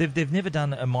 they've never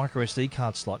done a micro SD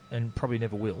card slot and probably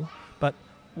never will. But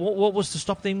what was to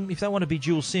stop them, if they want to be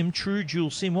true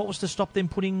dual SIM, what was to stop them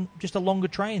putting just a longer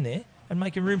tray in there and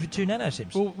making room for 2 nano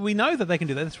SIMs? Well, we know that they can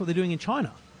do that. That's what they're doing in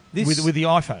China. With the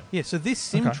iPhone? Yeah, so this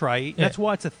SIM tray, that's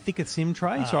why it's a thicker SIM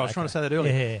tray. Sorry, I was trying to say that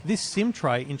earlier. Yeah. This SIM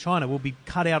tray in China will be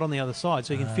cut out on the other side,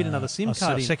 so you can fit another SIM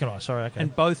card in. Second one, sorry, okay.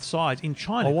 And both sides in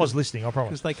China. I was listening, I promise.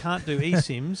 Because they can't do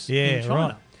eSIMs in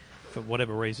China for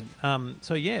whatever reason.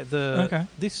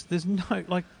 There's no,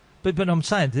 like... But I'm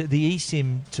saying, the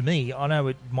eSIM, to me, I know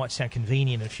it might sound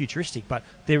convenient and futuristic, but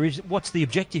what's the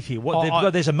objective here?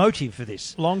 There's a motive for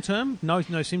this. Long term, no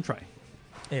SIM tray.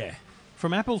 Yeah.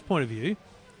 From Apple's point of view,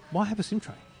 why have a SIM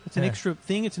tray? It's an extra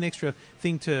thing. It's an extra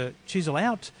thing to chisel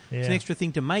out. Yeah. It's an extra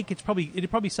thing to make. It'd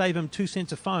probably save them 2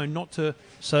 cents a phone, not to...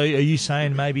 So are you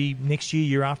saying maybe next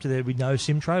year after, there'll be no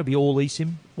SIM tray? It'll be all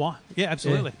eSIM? Why? Yeah,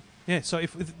 absolutely. Yeah, so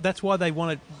if that's why they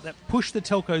want to push the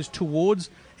telcos towards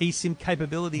eSIM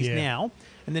capabilities now,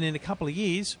 and then in a couple of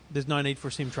years, there's no need for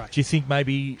a SIM tray. Do you think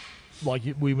maybe, like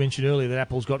we mentioned earlier, that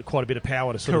Apple's got quite a bit of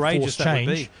power to sort of force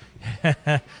change?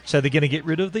 So they're going to get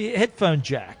rid of the headphone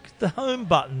jack, the home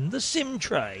button, the SIM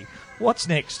tray. What's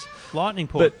next? Lightning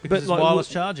port, because it's wireless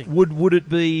charging. Would it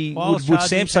be? Would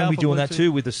Samsung be doing Bluetooth. that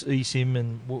too with the eSIM?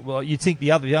 And well, you'd think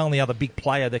the only other big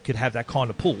player that could have that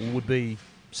kind of pull would be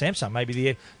Samsung.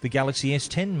 Maybe the Galaxy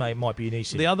S10 might be an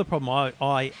eSIM. The other problem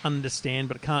I understand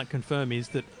but can't confirm is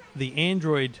that the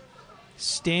Android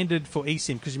standard for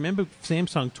eSIM, because remember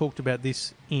Samsung talked about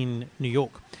this in New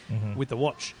York with the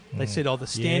watch. They said, the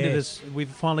standard is, we've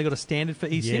finally got a standard for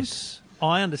eSIM. Yes.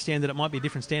 I understand that it might be a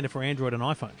different standard for Android and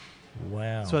iPhone.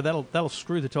 Wow. So that'll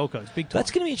screw the telcos big time.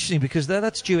 That's going to be interesting because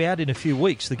that's due out in a few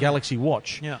weeks, the Galaxy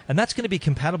Watch. Yeah. And that's going to be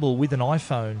compatible with an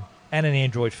iPhone and an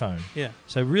Android phone. Yeah.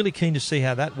 So really keen to see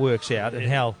how that works out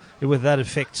and whether that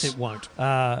affects it won't.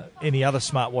 Any other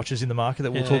smartwatches in the market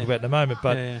that we'll talk about in a moment.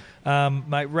 But,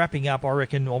 mate, wrapping up, I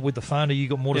reckon, with the phone, have you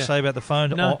got more to say about the phone?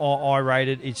 No. I rate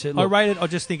it. I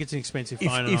just think it's an expensive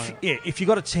phone. If you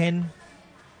got a 10...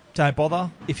 don't bother.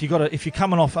 If you're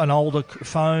coming off an older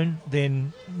phone,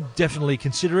 then definitely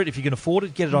consider it. If you can afford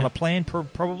it, get it on a plan.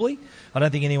 Probably. I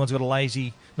don't think anyone's got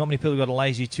not many people have got a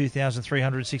lazy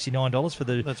 $2,369 for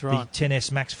the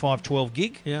 10s Max 512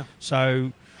 gig. Yeah.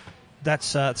 So that's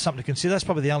something to consider. That's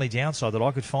probably the only downside that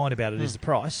I could find about it is the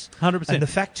price. 100%. And the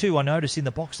fact too, I noticed in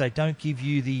the box they don't give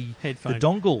you the headphone, the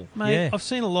dongle. Mate, I've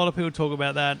seen a lot of people talk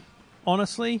about that.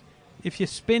 Honestly. If you're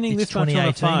spending It's this much on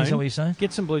a 2018, phone, is that what you're saying?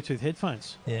 get some Bluetooth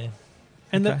headphones. Yeah.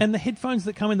 And the headphones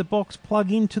that come in the box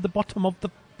plug into the bottom of the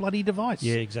bloody device.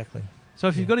 Yeah, exactly. So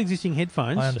if you've got existing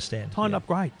headphones, I understand. Time to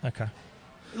upgrade. Okay.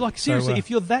 Like seriously, if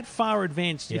you're that far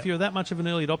advanced, if you're that much of an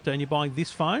early adopter and you're buying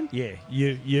this phone,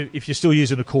 if you're still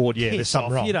using a cord, there's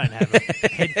something wrong. You don't have a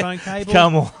headphone cable.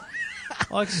 Come on.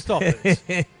 Like, stop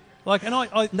it. Like, and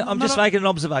I'm just making an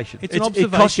observation. It's an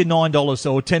observation. It costs you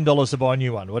 $9 or $10 to buy a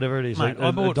new one, whatever it is. Mate,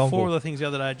 I bought 4 of the things the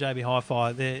other day at JB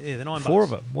Hi-Fi. They're $9. 4 of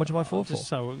them. What'd you buy 4 for? Just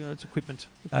so it's equipment.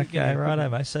 Okay, righto,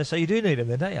 mate. So you do need them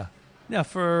then, don't you? Yeah,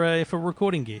 for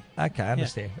recording gear. Okay, I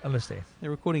understand. The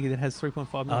recording gear that has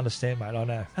 3.5 million. I understand, mate. I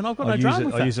know. And I've got no drama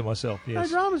with that. I use it myself. Yes. No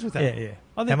dramas with that. Yeah.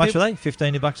 How much are they?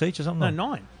 $15 each or something?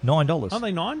 No, $9. $9. Are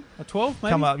they 9 or 12?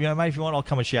 Maybe. Come up, mate. If you want, I'll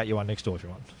come and shout you one next door if you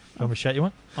want. You want me to shout you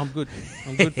one? I'm good.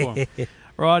 I'm good for them.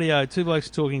 Rightio, Two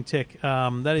Blokes Talking Tech.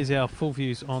 That is our full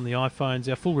views on the iPhones.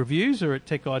 Our full reviews are at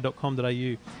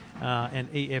techguide.com.au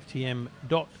and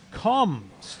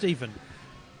EFTM.com. Stephen.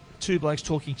 Two Blokes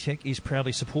Talking Tech is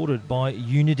proudly supported by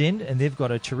Uniden, and they've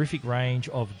got a terrific range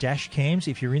of dash cams.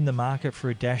 If you're in the market for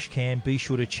a dash cam, be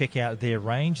sure to check out their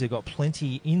range. They've got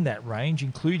plenty in that range,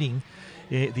 including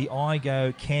the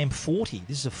iGo Cam 40.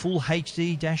 This is a full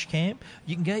HD dash cam.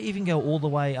 You can even go all the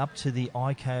way up to the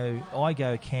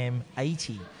iGo Cam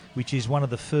 80, which is one of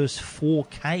the first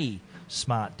 4K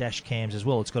smart dash cams as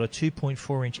well. It's got a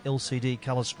 2.4-inch LCD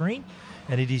colour screen,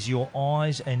 and it is your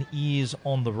eyes and ears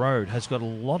on the road. Has got a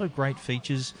lot of great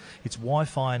features. It's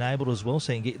Wi-Fi enabled as well,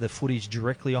 so you can get the footage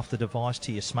directly off the device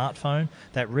to your smartphone.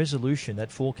 That resolution, that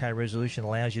 4K resolution,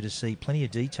 allows you to see plenty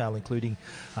of detail, including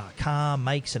car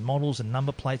makes and models and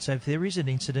number plates. So if there is an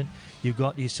incident, you've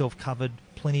got yourself covered.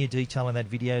 Plenty of detail in that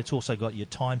video. It's also got your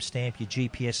timestamp, your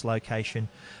GPS location.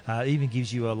 It even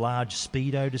gives you a large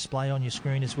speedo display on your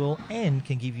screen as well, and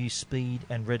can give you speed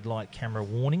and red light camera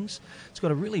warnings. It's got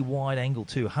a really wide angle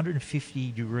too,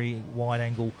 150-degree wide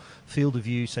angle field of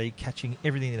view, so you're catching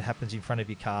everything that happens in front of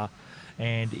your car.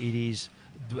 And it is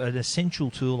an essential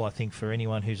tool, I think, for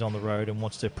anyone who's on the road and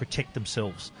wants to protect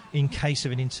themselves in case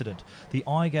of an incident. The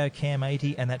iGo Cam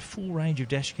 80 and that full range of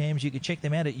dash cams, you can check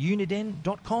them out at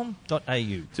uniden.com.au.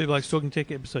 Two Blokes Talking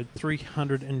Tech, episode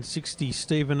 360.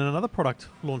 Stephen, and another product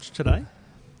launched today.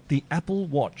 The Apple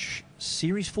Watch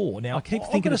Series 4. Now, I keep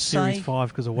thinking of Series 5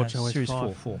 because of WatchOS Series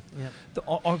 5. 4. Yep.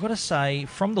 I've got to say,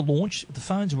 from the launch, the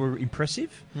phones were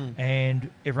impressive and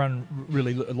everyone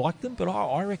really liked them, but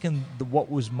I reckon what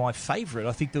was my favourite,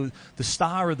 I think the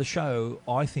star of the show,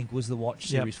 I think, was the Watch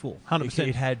Series 4.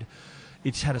 100%.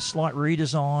 It's had a slight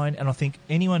redesign, and I think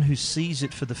anyone who sees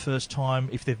it for the first time,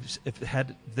 if they've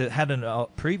had a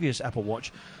previous Apple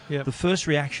Watch, the first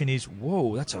reaction is,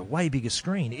 "Whoa, that's a way bigger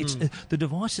screen." It's the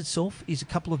device itself is a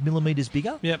couple of millimeters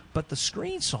bigger, but the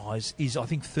screen size is, I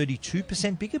think,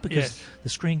 32% bigger because the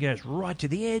screen goes right to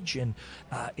the edge, and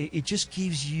it just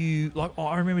gives you, like,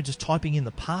 I remember just typing in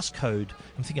the passcode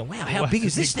and thinking, "Wow, how big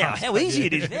is this now? How easy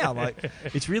it is now!" Like,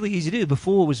 it's really easy to do.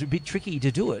 Before it was a bit tricky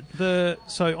to do it.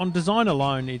 So on design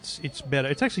alone, it's better.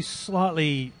 It's actually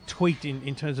slightly tweaked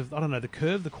in terms of, I don't know, the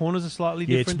curve. The corners are slightly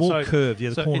different. Yeah, it's more curved.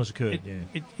 Yeah, the corners are curved.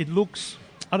 It looks,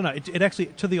 I don't know, it actually,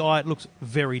 to the eye, it looks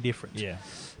very different. Yeah.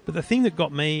 But the thing that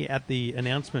got me at the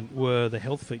announcement were the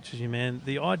health features, man.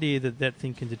 The idea that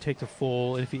thing can detect a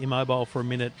fall, and if you're immobile for a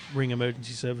minute, ring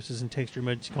emergency services and text your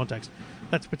emergency contacts,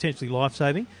 that's potentially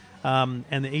life-saving. And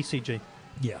the ECG.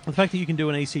 Yeah. The fact that you can do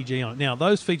an ECG on it. Now,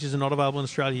 those features are not available in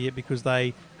Australia yet because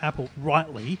Apple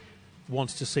rightly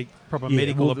wants to seek proper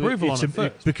medical approval on it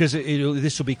first. Because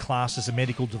this will be classed as a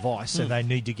medical device, and they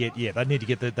need to get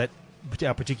that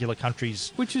our particular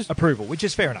country's approval, which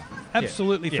is fair enough.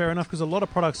 Absolutely fair enough, because a lot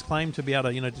of products claim to be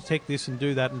able to detect this and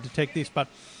do that and detect this. But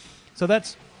so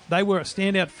they were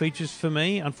standout features for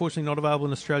me. Unfortunately, not available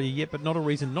in Australia yet, but not a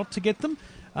reason not to get them.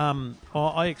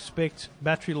 I expect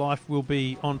battery life will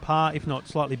be on par, if not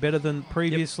slightly better than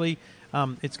previously.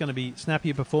 It's going to be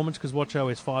snappier performance because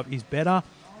WatchOS 5 is better.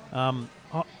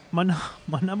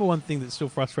 My number one thing that still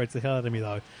frustrates the hell out of me,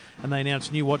 though, and they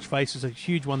announced new watch faces, a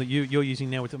huge one that you're using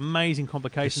now with amazing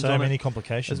complications. There's so many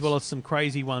complications, as well as some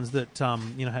crazy ones that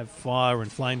have fire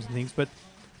and flames and things. But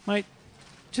mate,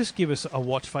 just give us a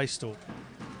watch face store.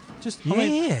 I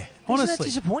mean, honestly, isn't that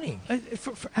disappointing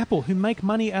for Apple, who make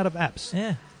money out of apps.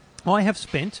 Yeah. I have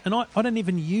spent, and I don't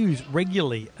even use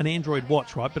regularly an Android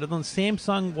watch, right? But on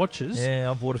Samsung watches,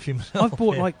 I've bought a few myself. I've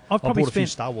bought I've probably bought a few spent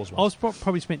Star Wars ones. I've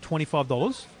probably spent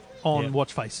 $25 on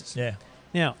watch faces. Yeah.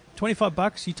 Now,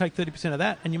 $25, you take 30% of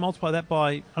that, and you multiply that by,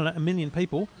 I don't know, 1 million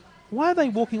people. Why are they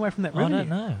walking away from that revenue? I don't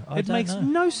know. It makes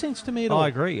no sense to me at all. I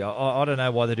agree. I don't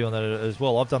know why they're doing that as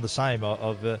well. I've done the same.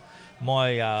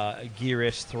 My Gear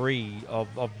S3,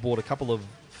 I've bought a couple of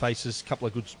faces, a couple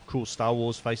of good, cool Star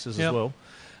Wars faces as well.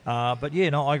 But yeah,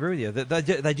 no, I agree with you.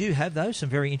 They do have those, some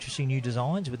very interesting new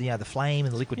designs with the flame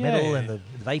and the liquid metal and the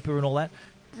vapor and all that.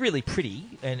 Really pretty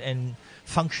and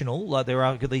functional. Like there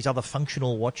are these other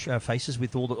functional watch faces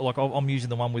with all the, like I'm using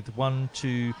the one with 1,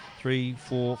 2, 3,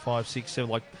 4, 5, 6, 7,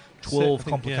 like 12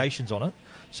 complications on it.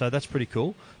 So that's pretty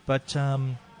cool. But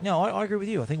no, I agree with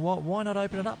you. I think why not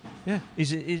open it up? Yeah.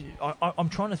 I'm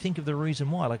trying to think of the reason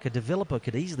why. Like a developer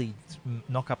could easily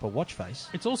knock up a watch face.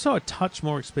 It's also a touch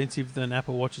more expensive than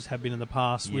Apple Watches have been in the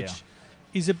past, which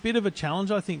is a bit of a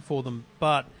challenge, I think, for them.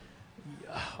 But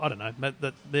I don't know.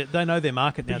 They know their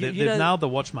market now. They've nailed the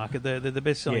watch market. They're the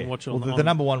best-selling watch on the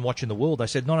number one watch in the world. They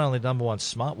said not only the number one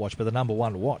smartwatch, but the number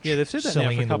one watch. Yeah, they've said that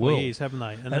now for a couple of years, haven't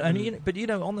they? But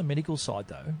on the medical side,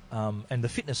 though, and the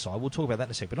fitness side, we'll talk about that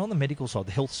in a sec, but on the medical side,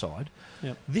 the health side,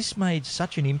 this made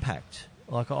such an impact.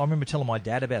 Like, I remember telling my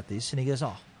dad about this, and he goes,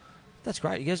 that's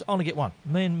great. He goes, I only get one.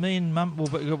 Me and Mum will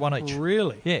get one each.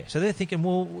 Really? Yeah. So they're thinking,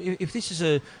 well, if this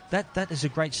is that is a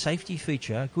great safety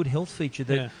feature, a good health feature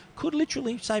that could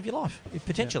literally save your life,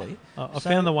 potentially. Yeah. I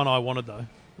found the one I wanted though.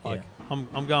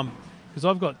 I'm going because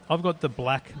I've got the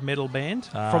black metal band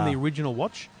from the original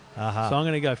watch, Uh-huh. So I'm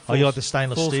going to go you like the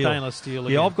stainless full steel. stainless steel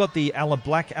Yeah, again. I've got the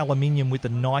black aluminium with the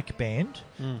Nike band.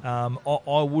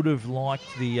 I would have liked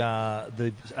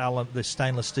the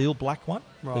stainless steel black one,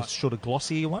 the Right. sort of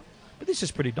glossier one. But this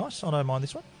is pretty nice. I don't mind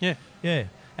this one. Yeah. Yeah.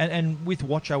 And with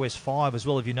WatchOS 5 as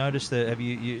well, have you noticed that? Have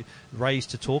you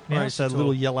raised to talk now? Raise So to a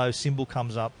little talk. yellow symbol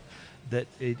comes up that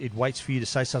it waits for you to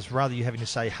say something. Rather you having to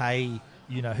say, hey,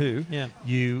 you know who, Yeah.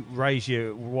 you raise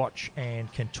your watch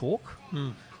and can talk.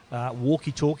 Mm.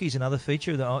 Walkie-talkie is another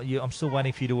feature. I'm still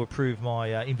waiting for you to approve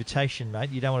my invitation, mate.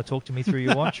 You don't want to talk to me through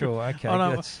your watch? Or okay, I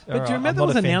know. that's, But all do right, you I'm remember not it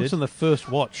was offended. announced on the first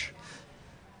watch?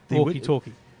 The-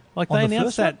 Walkie-talkie. Like on they the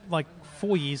announced first one? that like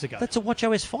 4 years ago. That's a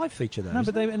WatchOS 5 feature, though. No,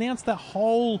 but they announced that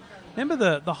whole.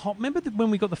 Remember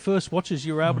when we got the first watches,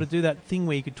 you were able to do that thing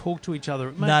where you could talk to each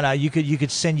other. Mate, no, you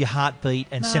could send your heartbeat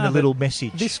and send a but little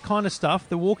message. This kind of stuff,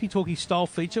 the walkie-talkie style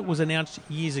feature, was announced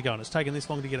years ago, and it's taken this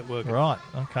long to get it working. Right.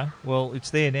 Okay. Well,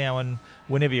 it's there now, and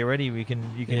whenever you're ready, you can.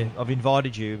 Yeah. I've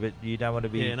invited you, but you don't want to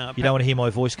be. Yeah, no, you don't want to hear my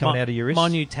voice coming out of your wrist. My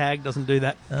new tag doesn't do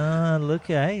that. Look,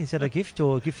 is that a gift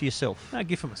or a gift for yourself? No,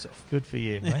 gift for myself. Good for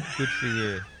you, mate. Good for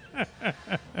you.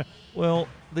 Well,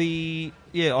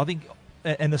 I think,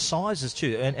 and the sizes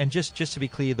too, and just to be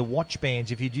clear, the watch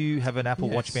bands. If you do have an Apple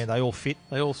Watch Yes. band, they all fit.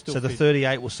 They all still So the fit.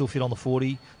 38 will still fit on the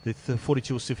 40. The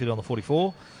 42 will still fit on the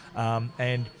 44.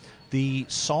 And the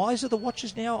size of the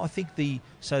watches now, I think the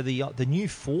new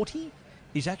 40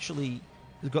 is actually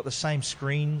got the same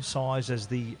screen size as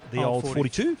the old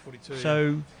 42. 42,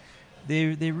 So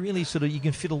they're really sort of, you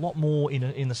can fit a lot more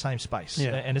in the same space.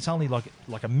 Yeah. And it's only like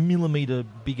a millimetre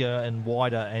bigger and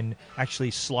wider and actually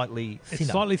slightly thinner.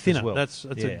 It's slightly as thinner. well. That's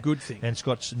a good thing. And it's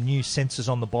got some new sensors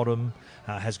on the bottom.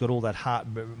 Has got all that heart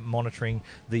monitoring.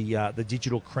 The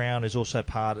digital crown is also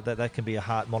part of that. That can be a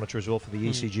heart monitor as well for the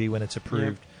ECG when it's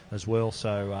approved as well.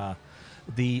 So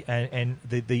the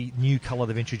new colour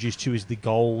they've introduced too is the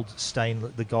gold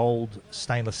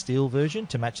stainless steel version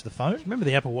to match the phone. Remember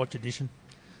the Apple Watch edition?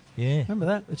 Yeah, Remember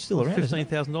that? It's still around, isn't it?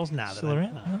 $15,000. Nah, Still they don't.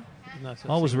 around? No. No such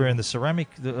I was thing. wearing the ceramic.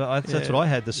 That's Yeah. what I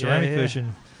had. The ceramic Yeah.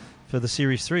 version for the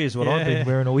Series 3 is what Yeah. I've been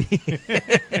wearing all year.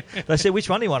 They said, which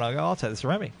one do you want? I go, I'll take the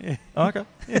ceramic. Yeah. Oh, okay.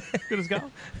 Good as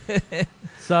gold.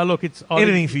 So look, it's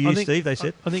Anything for you, Steve, they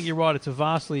said. I think you're right. It's a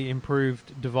vastly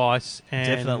improved device, and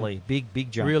Definitely.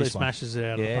 Big jump. really this one. smashes it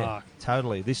out of the park.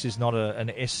 Totally. This is not an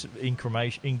S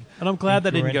incrementation. And I'm glad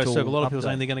they didn't go incremental circle. A lot of people update.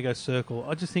 saying they're going to go circle.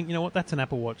 I just think, you know what? That's an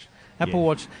Apple Watch. Apple Yeah.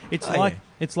 Watch. It's Oh, like yeah.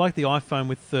 it's like the iPhone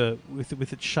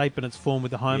with its shape and its form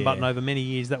with the home Yeah. button over many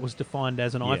years. That was defined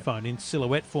as an Yeah. iPhone in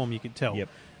silhouette form. You could tell. Yep.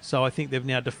 So I think they've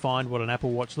now defined what an Apple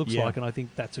Watch looks Yeah. like, and I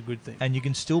think that's a good thing. And you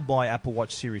can still buy Apple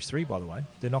Watch Series 3, by the way.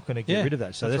 They're not going to get Yeah, rid of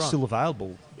that. So that's that's right. still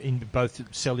available in both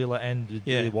cellular and the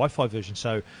Wi-Fi version.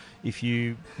 So if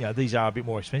these are a bit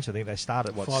more expensive. I think they start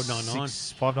at, what,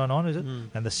 $599. $599, is it? Mm.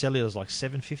 And the cellular is like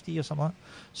 $750 or something like that.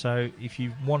 So if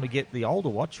you want to get the older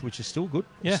watch, which is still good,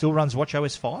 Yeah. it still runs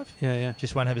WatchOS 5. Yeah.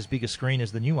 Just won't have as big a screen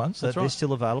as the new ones. So That's they're right.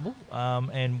 still available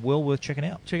and well worth checking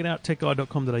out. Check it out,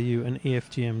 techguide.com.au and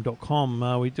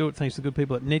EFTM.com. We do it thanks to the good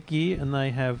people at Netgear, and they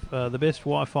have the best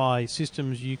Wi-Fi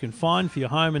systems you can find for your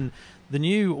home. And the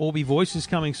new Orbi Voice is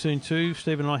coming soon too.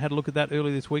 Stephen and I had a look at that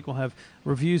earlier this week. We'll have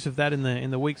reviews of that in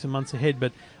the weeks and months ahead.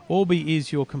 But Orbi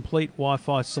is your complete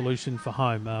Wi-Fi solution for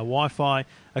home. Wi-Fi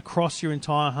across your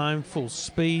entire home, full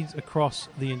speeds across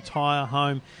the entire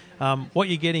home. What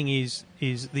you're getting is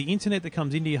the internet that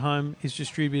comes into your home is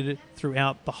distributed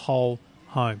throughout the whole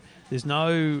home. There's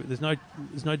no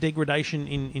degradation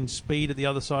in speed at the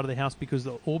other side of the house because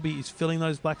the Orbi is filling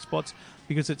those black spots,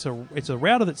 because it's a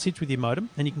router that sits with your modem,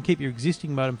 and you can keep your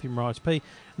existing modem from your ISP, and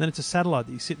then it's a satellite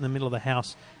that you sit in the middle of the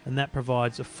house, and that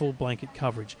provides a full blanket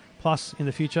coverage. Plus, in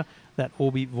the future, that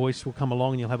Orbi Voice will come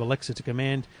along and you'll have Alexa to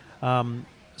command.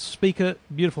 Speaker,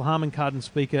 beautiful Harman Kardon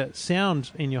speaker,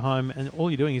 sound in your home, and all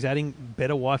you're doing is adding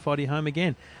better Wi-Fi to your home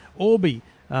again. Orbi,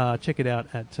 check it out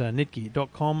at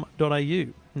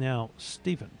netgear.com.au. Now,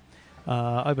 Stephen,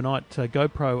 overnight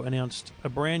GoPro announced a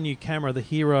brand new camera, the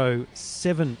Hero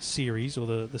 7 series, or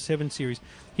the 7 series.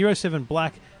 Hero 7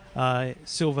 Black,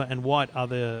 Silver and White are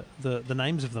the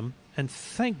names of them, and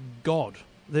thank God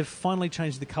they've finally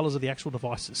changed the colours of the actual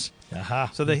devices.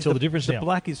 Aha. So Tell the difference the now.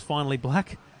 black is finally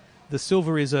black. The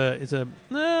silver is I'm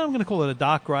going to call it a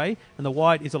dark grey, and the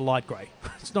white is a light grey.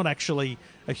 It's not actually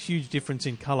a huge difference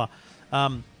in colour.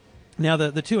 Now,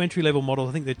 the two entry-level models,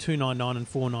 I think they're $299 and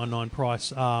 $499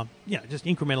 price, are just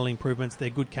incremental improvements. They're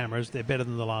good cameras. They're better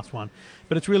than the last one.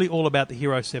 But it's really all about the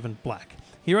Hero 7 Black.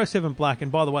 Hero 7 Black,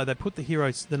 and by the way, they put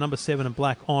the number 7 and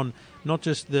Black on not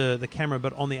just the camera,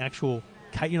 but on the actual,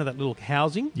 that little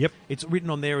housing. Yep. It's written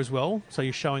on there as well, so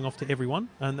you're showing off to everyone.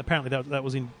 And apparently that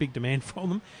was in big demand from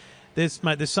them. There's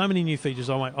so many new features.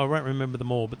 I won't remember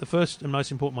them all, but the first and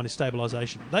most important one is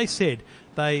stabilisation. They said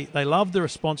they loved the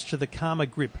response to the Karma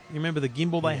Grip. You remember the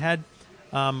gimbal they had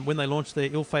when they launched their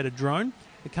ill-fated drone?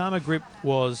 The Karma Grip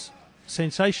was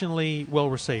sensationally well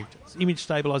received. It's image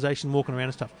stabilisation, walking around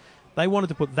and stuff. They wanted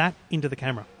to put that into the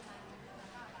camera.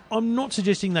 I'm not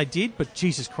suggesting they did, but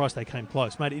Jesus Christ, they came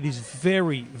close, mate. It is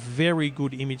very, very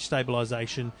good image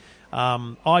stabilisation.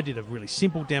 I did a really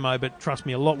simple demo, but trust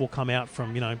me, a lot will come out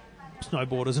from,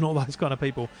 snowboarders and all those kind of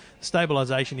people.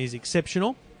 Stabilisation is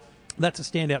exceptional. That's a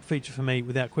standout feature for me,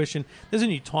 without question. There's a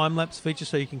new time-lapse feature,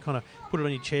 so you can kind of put it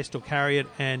on your chest or carry it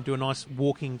and do a nice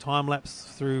walking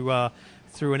time-lapse through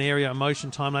an area, a motion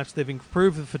time-lapse. They've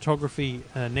improved the photography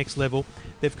next level.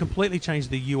 They've completely changed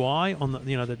the UI on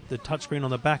the touchscreen on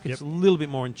the back. It's a little bit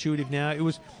more intuitive now. It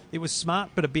was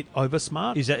smart, but a bit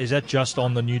over-smart. Is that just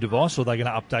on the new device, or are they going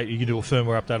to update? You can do a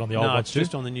firmware update on the old No, ones it's too?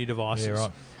 just on the new devices. Yeah,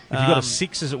 right. If you've got a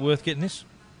 6, is it worth getting this?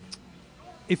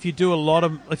 If you do a lot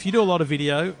of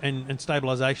video and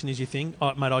stabilisation is your thing,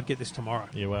 mate, I'd get this tomorrow.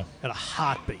 Yeah, well, At a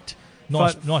heartbeat.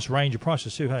 nice range of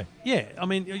prices too. Hey, Yeah, I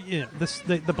mean,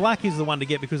 the black is the one to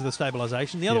get because of the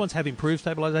stabilisation. The other ones have improved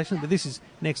stabilisation, but this is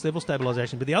next level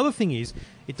stabilisation. But the other thing is,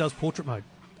 it does portrait mode.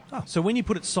 Oh. So when you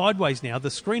put it sideways now,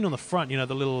 the screen on the front,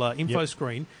 the little info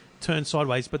screen, turns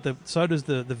sideways, but so does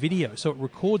the video. So it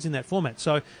records in that format.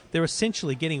 So they're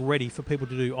essentially getting ready for people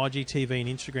to do IGTV and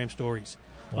Instagram stories.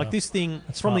 Wow. Like this thing,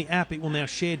 That's from smart. the app, it will now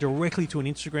share directly to an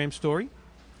Instagram story.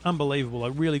 Unbelievable,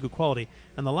 like really good quality.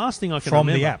 And the last thing I can from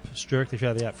remember... the app, it's directly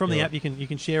out of the app. From the Yeah, app, right. you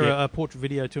can share Yeah. a portrait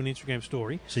video to an Instagram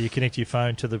story. So you connect your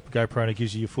phone to the GoPro and it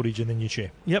gives you your footage, and then you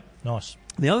share. Yep. Nice.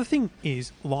 The other thing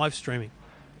is live streaming.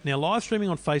 Now, live streaming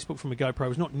on Facebook from a GoPro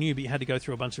was not new, but you had to go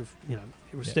through a bunch of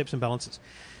steps and balances.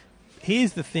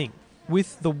 Here's the thing.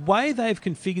 With the way they've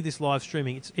configured this live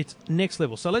streaming, it's next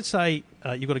level. So let's say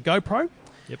you've got a GoPro,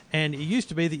 and it used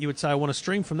to be that you would say, I want to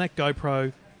stream from that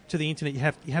GoPro to the internet. You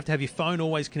have to have your phone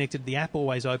always connected, the app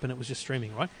always open. It was just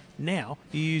streaming, right? Now,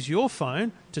 you use your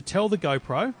phone to tell the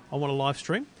GoPro, I want to live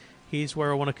stream. Here's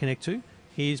where I want to connect to.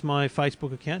 Here's my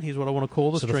Facebook account. Here's what I want to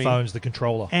call the stream. So the phone's the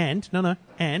controller. And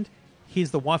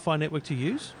here's the Wi-Fi network to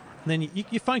use. And then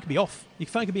your phone could be off. Your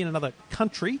phone could be in another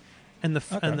country, and the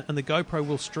GoPro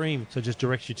will stream. So it just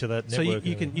directs you to that So network.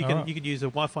 you could use a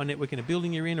Wi-Fi network in a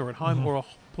building you're in, or at home, or a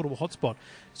portable hotspot,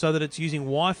 so that it's using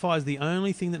Wi-Fi is the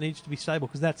only thing that needs to be stable,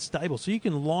 because that's stable. So you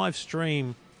can live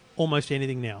stream almost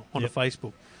anything now onto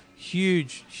Facebook.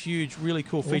 Huge, really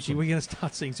cool feature. Awesome. We're going to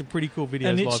start seeing some pretty cool videos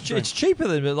And live stream. it's cheaper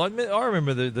than, like, I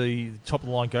remember the top of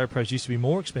the line GoPros used to be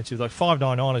more expensive. Like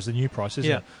 $599 is the new price,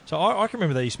 isn't it? So I can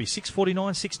remember they used to be $649,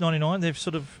 $699. They've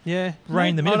sort of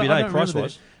reined them in a bit, price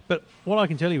wise. But what I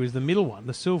can tell you is the middle one,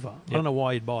 the silver. I don't know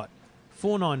why you'd buy it.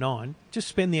 $499. Just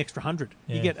spend the extra $100.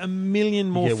 Yeah. You get a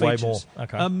million more You get way features. more.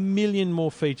 Okay. A million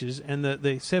more features, and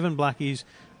the 7 Black is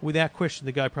without question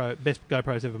the best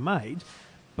GoPro's ever made.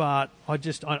 But I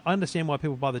understand why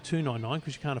people buy the $299,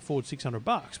 because you can't afford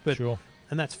 $600. But Sure.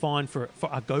 and that's fine for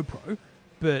a GoPro.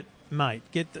 But mate,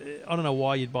 I don't know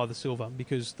why you'd buy the silver,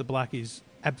 because the black is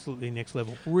absolutely next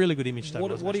level. Really good image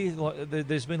stabilization. What do you like?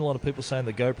 There's been a lot of people saying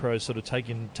the GoPro's sort of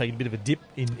taking a bit of a dip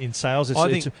in sales.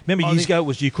 Remember years ago it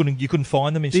was you couldn't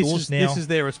find them in stores. Now this is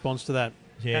their response to that.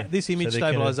 Yeah. This image So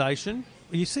stabilization.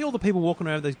 You see all the people walking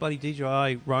around with these bloody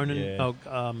DJI Ronin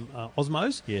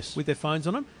Osmos with their phones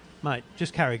on them. Mate,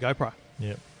 just carry a GoPro.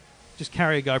 Yeah. Just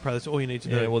carry a GoPro. That's all you need to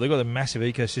do. Yeah, well, they've got a massive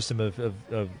ecosystem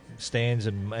of stands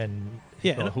and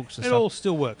hooks and it stuff. all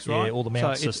still works, right? Yeah, all the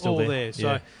mounts so are still all there.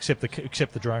 So except the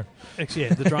drone.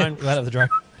 The drone. We don't have the drone.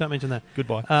 Don't mention that.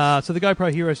 Goodbye. So the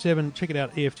GoPro Hero 7, check it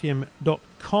out,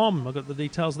 EFTM.com. I've got the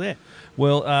details there.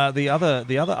 Well, the other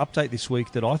update this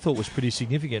week that I thought was pretty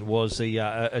significant was a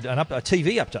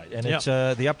TV update, and it's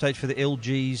the update for the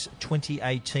LG's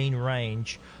 2018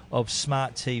 range of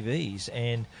smart TVs.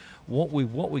 And what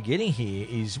we're getting here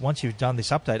is, once you've done this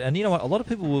update, and you know what, a lot of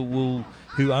people will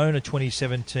who own a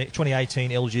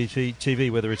 2018 LG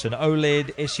TV, whether it's an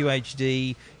OLED,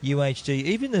 SUHD, UHD,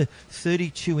 even the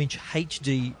 32-inch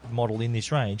HD model in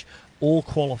this range, all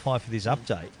qualify for this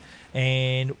update.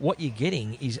 And what you're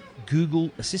getting is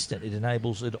Google Assistant. It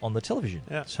enables it on the television.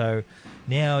 Yeah. So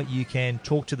now you can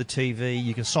talk to the TV,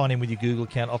 you can sign in with your Google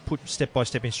account. I've put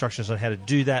step-by-step instructions on how to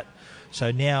do that.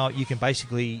 So now you can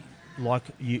basically,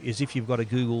 as if you've got a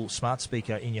Google smart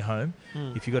speaker in your home,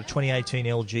 if you've got a 2018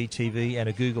 LG TV and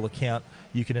a Google account,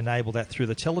 you can enable that through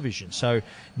the television. So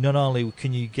not only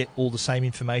can you get all the same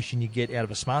information you get out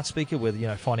of a smart speaker,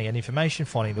 whether finding out information,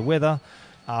 finding the weather,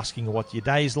 asking what your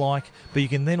day's like, but you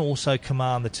can then also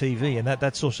command the TV, and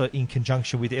that's also in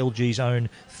conjunction with LG's own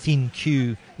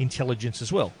ThinQ intelligence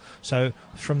as well. So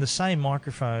from the same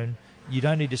microphone, you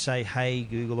don't need to say, "Hey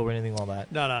Google" or anything like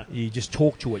that. No. You just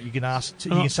talk to it. You can ask.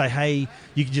 You can say, "Hey."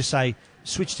 You can just say,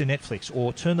 "Switch to Netflix,"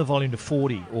 or "Turn the volume to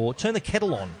 40," or "Turn the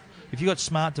kettle on." If you've got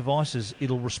smart devices,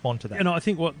 it'll respond to that. And I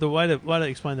think the way to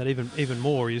explain that even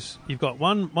more is you've got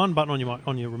one button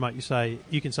on your remote.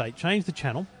 You can say change the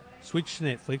channel, switch to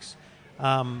Netflix.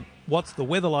 What's the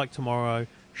weather like tomorrow?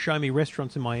 Show me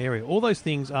restaurants in my area. All those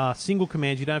things are single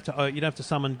commands. You don't have to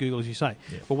summon Google, as you say.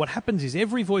 Yeah. But what happens is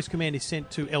every voice command is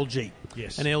sent to LG.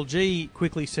 Yes. And LG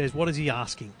quickly says, what is he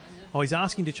asking? Oh, he's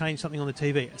asking to change something on the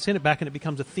TV. Send it back and it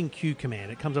becomes a ThinQ command.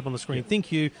 It comes up on the screen. Yeah.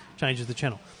 ThinQ changes the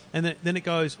channel. And then it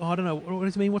goes, I don't know, what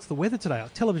does it mean? What's the weather today?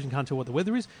 Television can't tell what the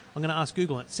weather is. I'm going to ask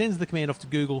Google. And it sends the command off to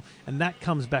Google, and that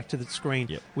comes back to the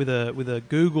screen with a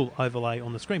Google overlay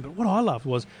on the screen. But what I loved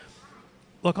was,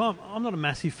 look, I'm not a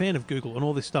massive fan of Google and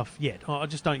all this stuff yet. I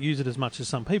just don't use it as much as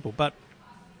some people. But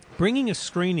bringing a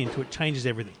screen into it changes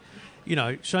everything.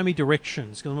 Show me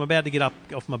directions, because I'm about to get up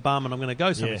off my bum and I'm going to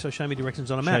go somewhere. Yeah. So show me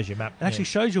directions on a map. Shows you a map. It actually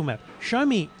shows you a map. Show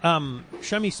me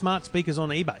smart speakers on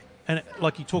eBay. And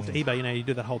like you talk to eBay, you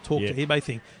do that whole talk to eBay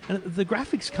thing. And the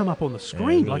graphics come up on the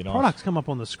screen, really nice. products come up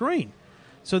on the screen.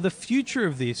 So the future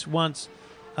of this, once...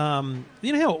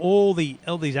 you know how all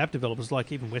these app developers,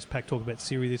 like even Westpac, talk about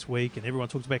Siri this week, and everyone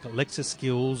talks about Alexa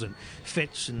skills and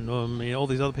Fetch, and all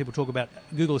these other people talk about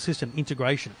Google Assistant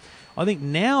integration. I think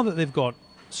now that they've got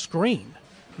Screen,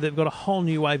 they've got a whole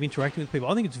new way of interacting with people.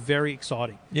 I think it's very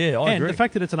exciting. Yeah, I agree. And the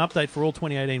fact that it's an update for all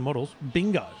 2018 models,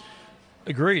 bingo.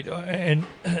 Agreed. And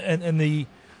the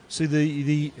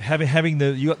having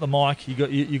the you got the mic, you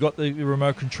got the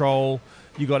remote control.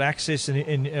 You got access,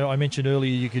 and I mentioned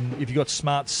earlier, you can, if you got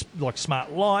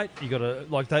smart light, you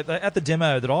got they at the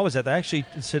demo that I was at, they actually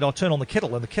said, "I'll turn on the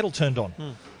kettle," and the kettle turned on.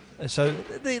 So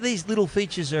these little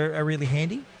features are really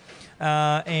handy,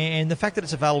 and the fact that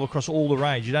it's available across all the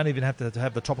range, you don't even have to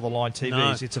have the top of the line TVs.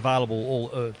 No. It's available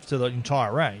all to the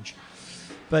entire range.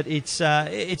 But it's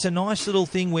a nice little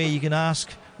thing where you can ask,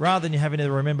 rather than you having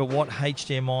to remember what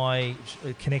HDMI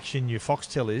connection your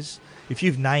Foxtel is. If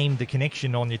you've named the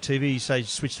connection on your TV, you say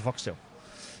switch to Foxtel,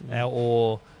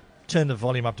 or turn the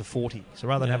volume up to 40. So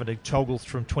rather than having to toggle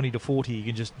from 20 to 40, you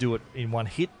can just do it in one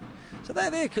hit. So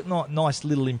they're nice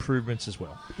little improvements as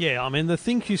well. Yeah, I mean, the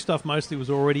ThinQ stuff mostly was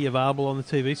already available on the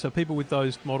TV, so people with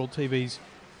those model TVs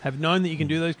have known that you can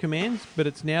do those commands, but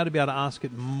it's now to be able to ask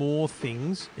it more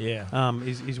things. Yeah,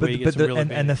 is where you get some real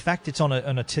advantage. And the fact it's on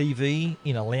a TV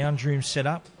in a lounge room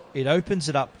setup, it opens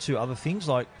it up to other things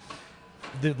like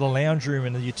the lounge room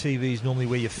and your TV is normally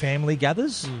where your family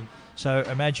gathers. So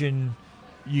imagine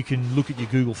you can look at your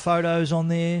Google Photos on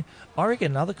there. I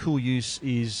reckon another cool use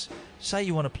is, say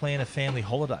you want to plan a family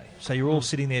holiday. So you're all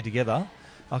sitting there together.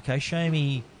 Okay, show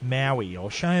me Maui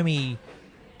or show me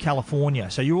California.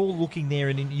 So you're all looking there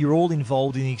and you're all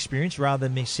involved in the experience rather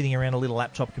than me sitting around a little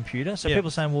laptop computer. So people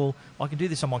are saying, well, I can do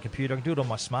this on my computer, I can do it on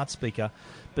my smart speaker.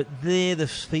 But they're the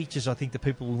features I think that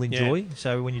people will enjoy.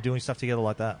 So when you're doing stuff together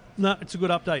like that. No, it's a good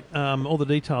update. All the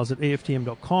details at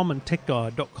EFTM.com and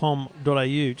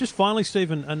techguide.com.au. Just finally,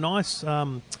 Stephen, a nice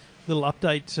little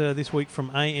update this week from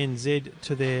ANZ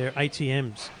to their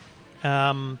ATMs,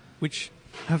 which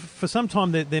have for some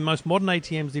time, their most modern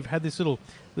ATMs, they've had this little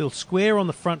square on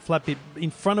the front flap bit in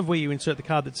front of where you insert the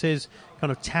card that says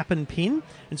kind of tap and pin.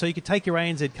 And so you could take your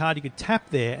ANZ card, you could tap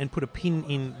there and put a pin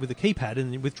in with a keypad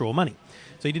and withdraw money.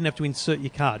 So you didn't have to insert your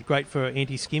card. Great for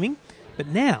anti-skimming. But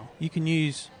now you can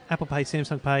use Apple Pay,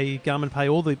 Samsung Pay, Garmin Pay,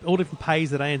 all different pays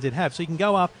that ANZ have. So you can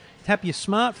go up, tap your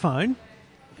smartphone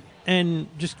and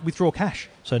just withdraw cash.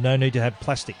 So no need to have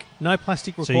plastic. No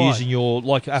plastic required. So you're using your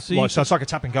so it's like a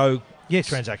tap and go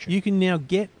transaction. You can now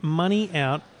get money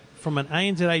out from an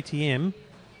ANZ ATM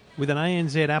with an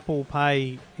ANZ Apple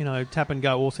Pay, tap and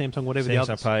go, or Samsung, whatever Samsung the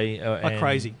others. Pay, like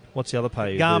crazy. What's the other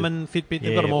pay? Garmin, Fitbit,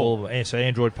 they've got them all. So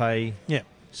Android Pay,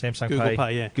 Samsung Google Pay,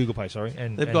 Pay, Google Pay, sorry,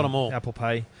 and they've got them all. Apple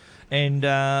Pay, and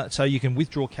so you can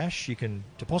withdraw cash, you can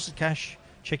deposit cash,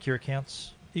 check your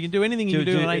accounts. You can do anything you can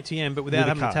do on an ATM, but without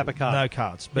having to tap a card. No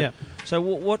cards. But so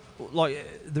what? Like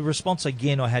the response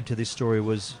again I had to this story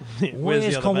was,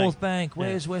 where's Commonwealth Bank?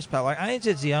 Where's Westpac? Like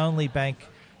ANZ's the only bank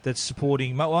that's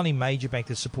supporting, only major bank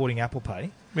that's supporting Apple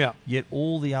Pay. Yeah. Yet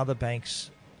all the other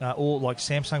banks, all like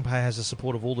Samsung Pay has the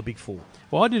support of all the big four.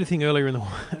 Well, I did a thing earlier in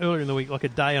the week, like a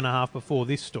day and a half before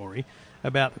this story,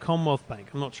 about the Commonwealth Bank.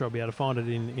 I'm not sure I'll be able to find it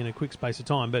in a quick space of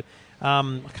time, but I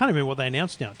can't remember what they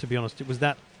announced now, to be honest. It was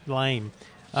that lame.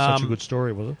 Such a good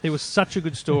story, was it? It was such a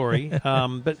good story.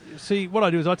 But see, what I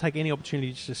do is I take any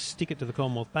opportunity to just stick it to the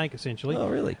Commonwealth Bank, essentially. Oh,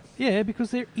 really? Yeah,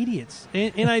 because they're idiots.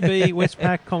 NAB,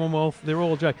 Westpac, Commonwealth, they're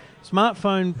all a joke.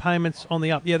 Smartphone payments on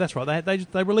the up. Yeah, that's right.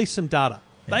 They released some data.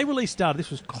 Yeah. They released data. This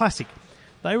was classic.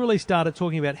 They released data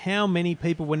talking about how many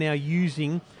people were now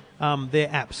using their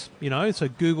apps. So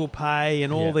Google Pay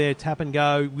and all their tap and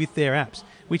go with their apps,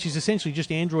 which is essentially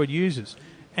just Android users.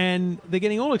 And they're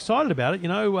getting all excited about it.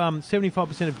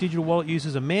 75% of digital wallet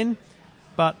users are men,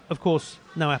 but of course,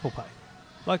 no Apple Pay.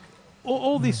 Like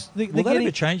all this, Will that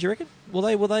ever change? You reckon? Will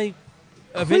they clearly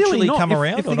eventually not. come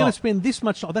around? If or they're going not? to spend this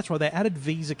much, that's right. They added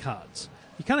Visa cards.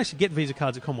 You can't actually get Visa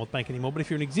cards at Commonwealth Bank anymore. But if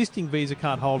you're an existing Visa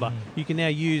card holder, you can now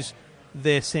use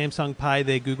their Samsung Pay,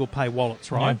 their Google Pay wallets,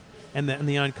 right? And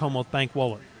the own Commonwealth Bank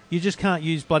wallet. You just can't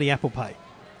use bloody Apple Pay.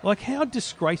 Like, how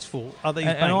disgraceful are these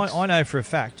banks? And I know for a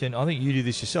fact, and I think you do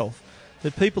this yourself,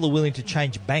 that people are willing to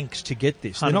change banks to get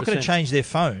this. They're not going to 100%. change their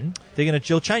phone.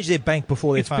 They'll change their bank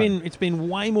before their phone. It's been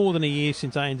way more than a year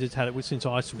since ANZ's had it, since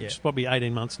I switched, probably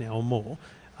 18 months now or more.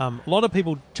 A lot of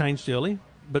people changed early,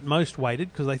 but most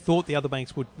waited because they thought the other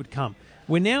banks would come.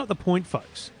 We're now at the point,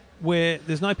 folks, where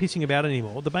there's no pissing about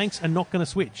anymore. The banks are not going to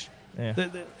switch. Yeah.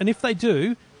 And if they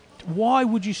do, why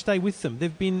would you stay with them?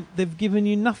 They've given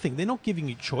you nothing. They're not giving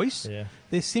you choice. Yeah.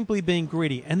 They're simply being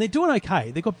greedy, and they're doing okay.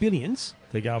 They've got billions.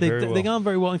 They're going very well. They're going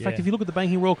very well. In fact, Yeah. if you look at the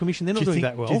Banking Royal Commission, they're not doing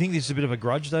that well. Do you think this is a bit of a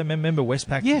grudge, though? Remember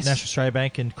Westpac, Yes. National Australia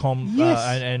Bank and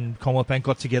Yes. and Commonwealth Bank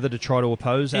got together to try to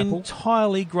oppose Apple?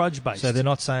 Entirely grudge-based. So they're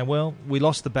not saying, well, we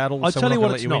lost the battle, I so tell we're you not what,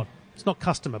 going it's to let you not. It's not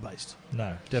customer-based. win. No,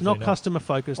 definitely It's not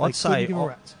customer-focused. I'd They say couldn't give a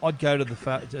rat's. I'd go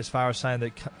to as far as saying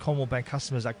that Commonwealth Bank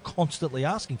customers are constantly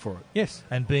asking for it Yes.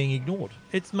 and being ignored.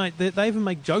 It's mate. They even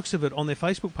make jokes of it on their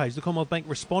Facebook page. The Commonwealth Bank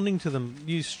responding to them,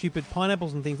 use stupid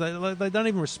pineapples and things. They don't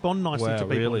even respond nicely Wow, to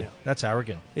people really? now. That's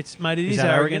arrogant. It's mate. It Is is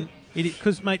that arrogant.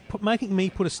 Because mate, making me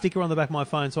put a sticker on the back of my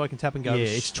phone so I can tap and go. Yeah,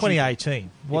 is it's stupid. 2018.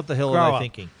 What the hell Grow are they up.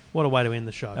 thinking? What a way to end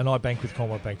the show. And I bank with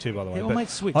Commonwealth Bank too, by the way. Yeah, well, But mate,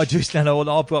 switch. I do stand.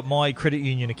 I've got my credit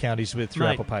union account is through Mate.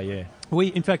 Apple Pay. Yeah.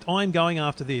 In fact, I'm going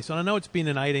after this, and I know it's been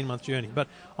an 18-month journey, but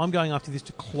I'm going after this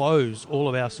to close all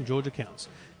of our St George accounts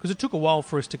because it took a while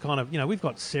for us to kind of, we've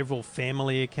got several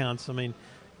family accounts. I mean,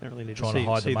 I don't really need Trying to to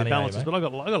hide see the money, the balances, mate. but I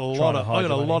got a Trying to hide the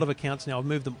money. lot of accounts now. I've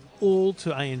moved them all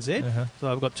to ANZ. Uh-huh.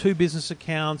 So I've got 2 business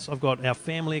accounts. I've got our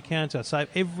family accounts. I save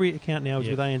every account now is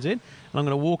Yep. with ANZ, and I'm going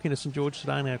to walk into St George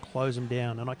today and I'm going to close them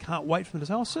down. And I can't wait for them to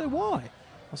say, "Oh, sir, why?"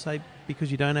 I'll say, "Because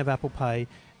you don't have Apple Pay."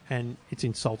 And it's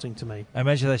insulting to me.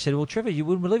 Imagine they said, "Well, Trevor, you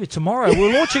wouldn't believe it. Tomorrow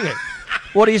we're launching it."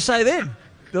 What do you say then?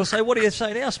 They'll say, "What do you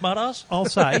say now, smartass?" I'll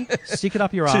say, stick it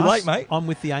up your Too ass. late, mate. I'm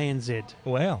with the ANZ.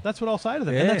 Wow. That's what I'll say to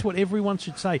them. Yeah. And that's what everyone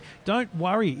should say. Don't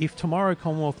worry if tomorrow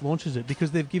Commonwealth launches it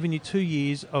because they've given you 2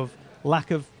 years of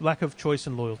lack of choice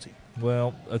and loyalty.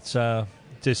 Well, it's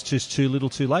just too little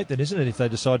too late then, isn't it, if they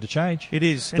decide to change? It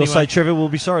is. They'll Anyway, say, "Trevor, we'll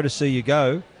be sorry to see you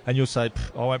go." And you'll say,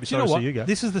 "I won't be do you sorry know to what? see you go."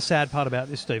 This is the sad part about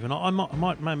this, Stephen.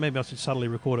 Maybe I should subtly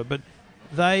record it, but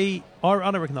I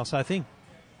don't reckon they'll say a thing.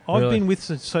 I've Really? been with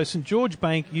St George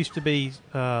Bank used to be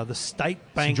the state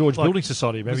bank. St George Building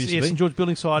Society, remember it used to be? St George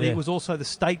Building Society. Yeah. It was also the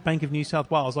State Bank of New South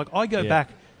Wales. Like I go Yeah. back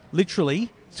literally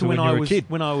to So when when you I were a was kid.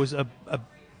 when I was a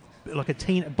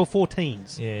teen, before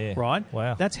teens. Yeah. Right.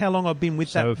 Wow. That's how long I've been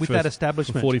with that for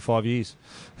establishment. 45 years.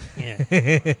 Yeah.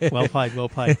 well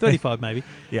paid. 35 maybe.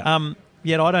 Yeah.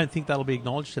 Yet I don't think that'll be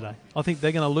acknowledged today. I think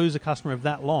they're going to lose a customer of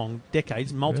that long,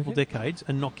 multiple decades,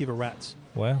 and not give a rat's.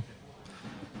 Wow.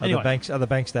 Anyway. Are the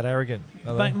banks that arrogant?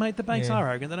 Are they? Mate, the banks Yeah. are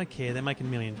arrogant. They don't care. They're making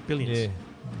millions, billions. Yeah.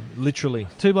 Literally.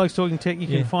 Two Blokes Talking Tech. You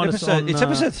can find us on... It's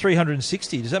episode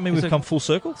 360. Does that mean is we've it- come full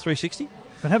circle? 360?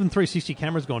 But haven't 360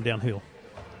 cameras gone downhill?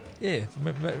 Yeah.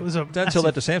 was a Don't tell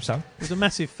that to Samsung. It was a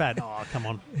massive fad. Oh, come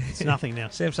on. It's nothing now.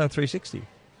 Samsung 360.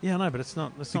 Yeah, I know, but it's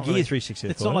not... It's The not Gear really- 360.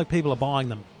 It's not like people are buying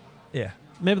them. Yeah.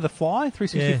 Remember the Fly?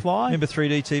 360 Fly? Remember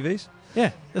 3D TVs?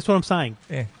 Yeah, that's what I'm saying.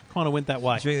 Yeah. Kind of went that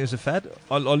way. Do you think there's a fad?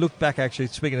 I look back, actually,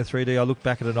 speaking of 3D, I look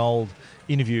back at an old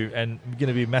interview, and I'm going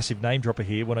to be a massive name dropper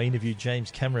here, when I interviewed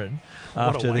James Cameron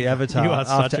after the wanker. Avatar. You are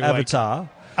such After a wanker. Avatar.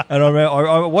 And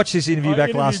I watched this interview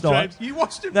back last night. You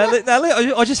watched it. Now,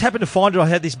 I just happened to find it. I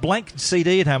had this blank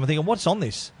CD at home. I'm thinking, what's on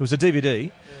this? It was a DVD.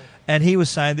 And he was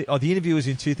saying that the interview was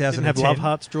in 2010. Didn't have love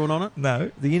hearts drawn on it?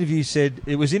 No, the interview said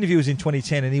interview was in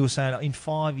 2010, and he was saying in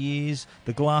 5 years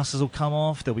the glasses will come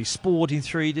off. There'll be sport in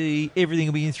 3D. Everything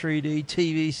will be in 3D.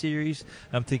 TV series.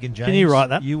 I'm thinking, James, Can you write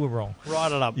that? You were wrong.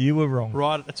 Write it up. You were wrong.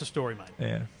 Write it. It's a story, mate.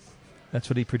 Yeah, that's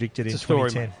what he predicted It's in a story,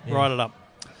 2010. mate. Yeah. Write it up.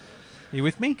 You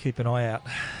with me? Keep an eye out,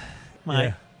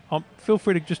 Mate, feel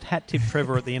free to just hat tip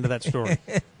Trevor at the end of that story.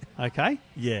 Okay?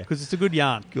 Yeah, Because it's a good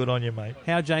yarn. good on you, mate.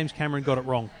 How James Cameron got it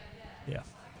wrong. Yeah,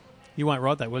 You won't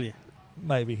write that, will you?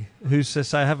 Maybe. Who's to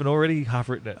say I haven't already half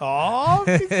written it? Oh,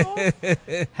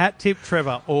 hat tip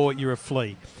Trevor, or you're a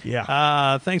flea.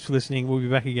 Yeah. Thanks for listening. We'll be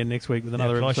back again next week with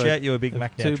another Can episode. I shout you a Big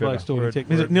Mac now, Two Trevor? Blokes Talking We're Tech.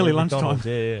 at- Is we're it at nearly McDonald's.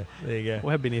 lunchtime? Yeah. There you go.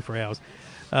 We have been here for hours.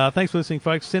 Thanks for listening,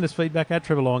 folks. Send us feedback at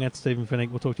Trevor Long, at Stephen Fennick.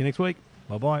 We'll talk to you next week.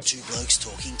 Bye-bye. Two Blokes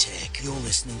Talking Tech. You're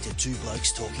listening to Two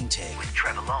Blokes Talking Tech. with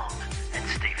Trevor Long and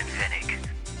Stephen Fennick.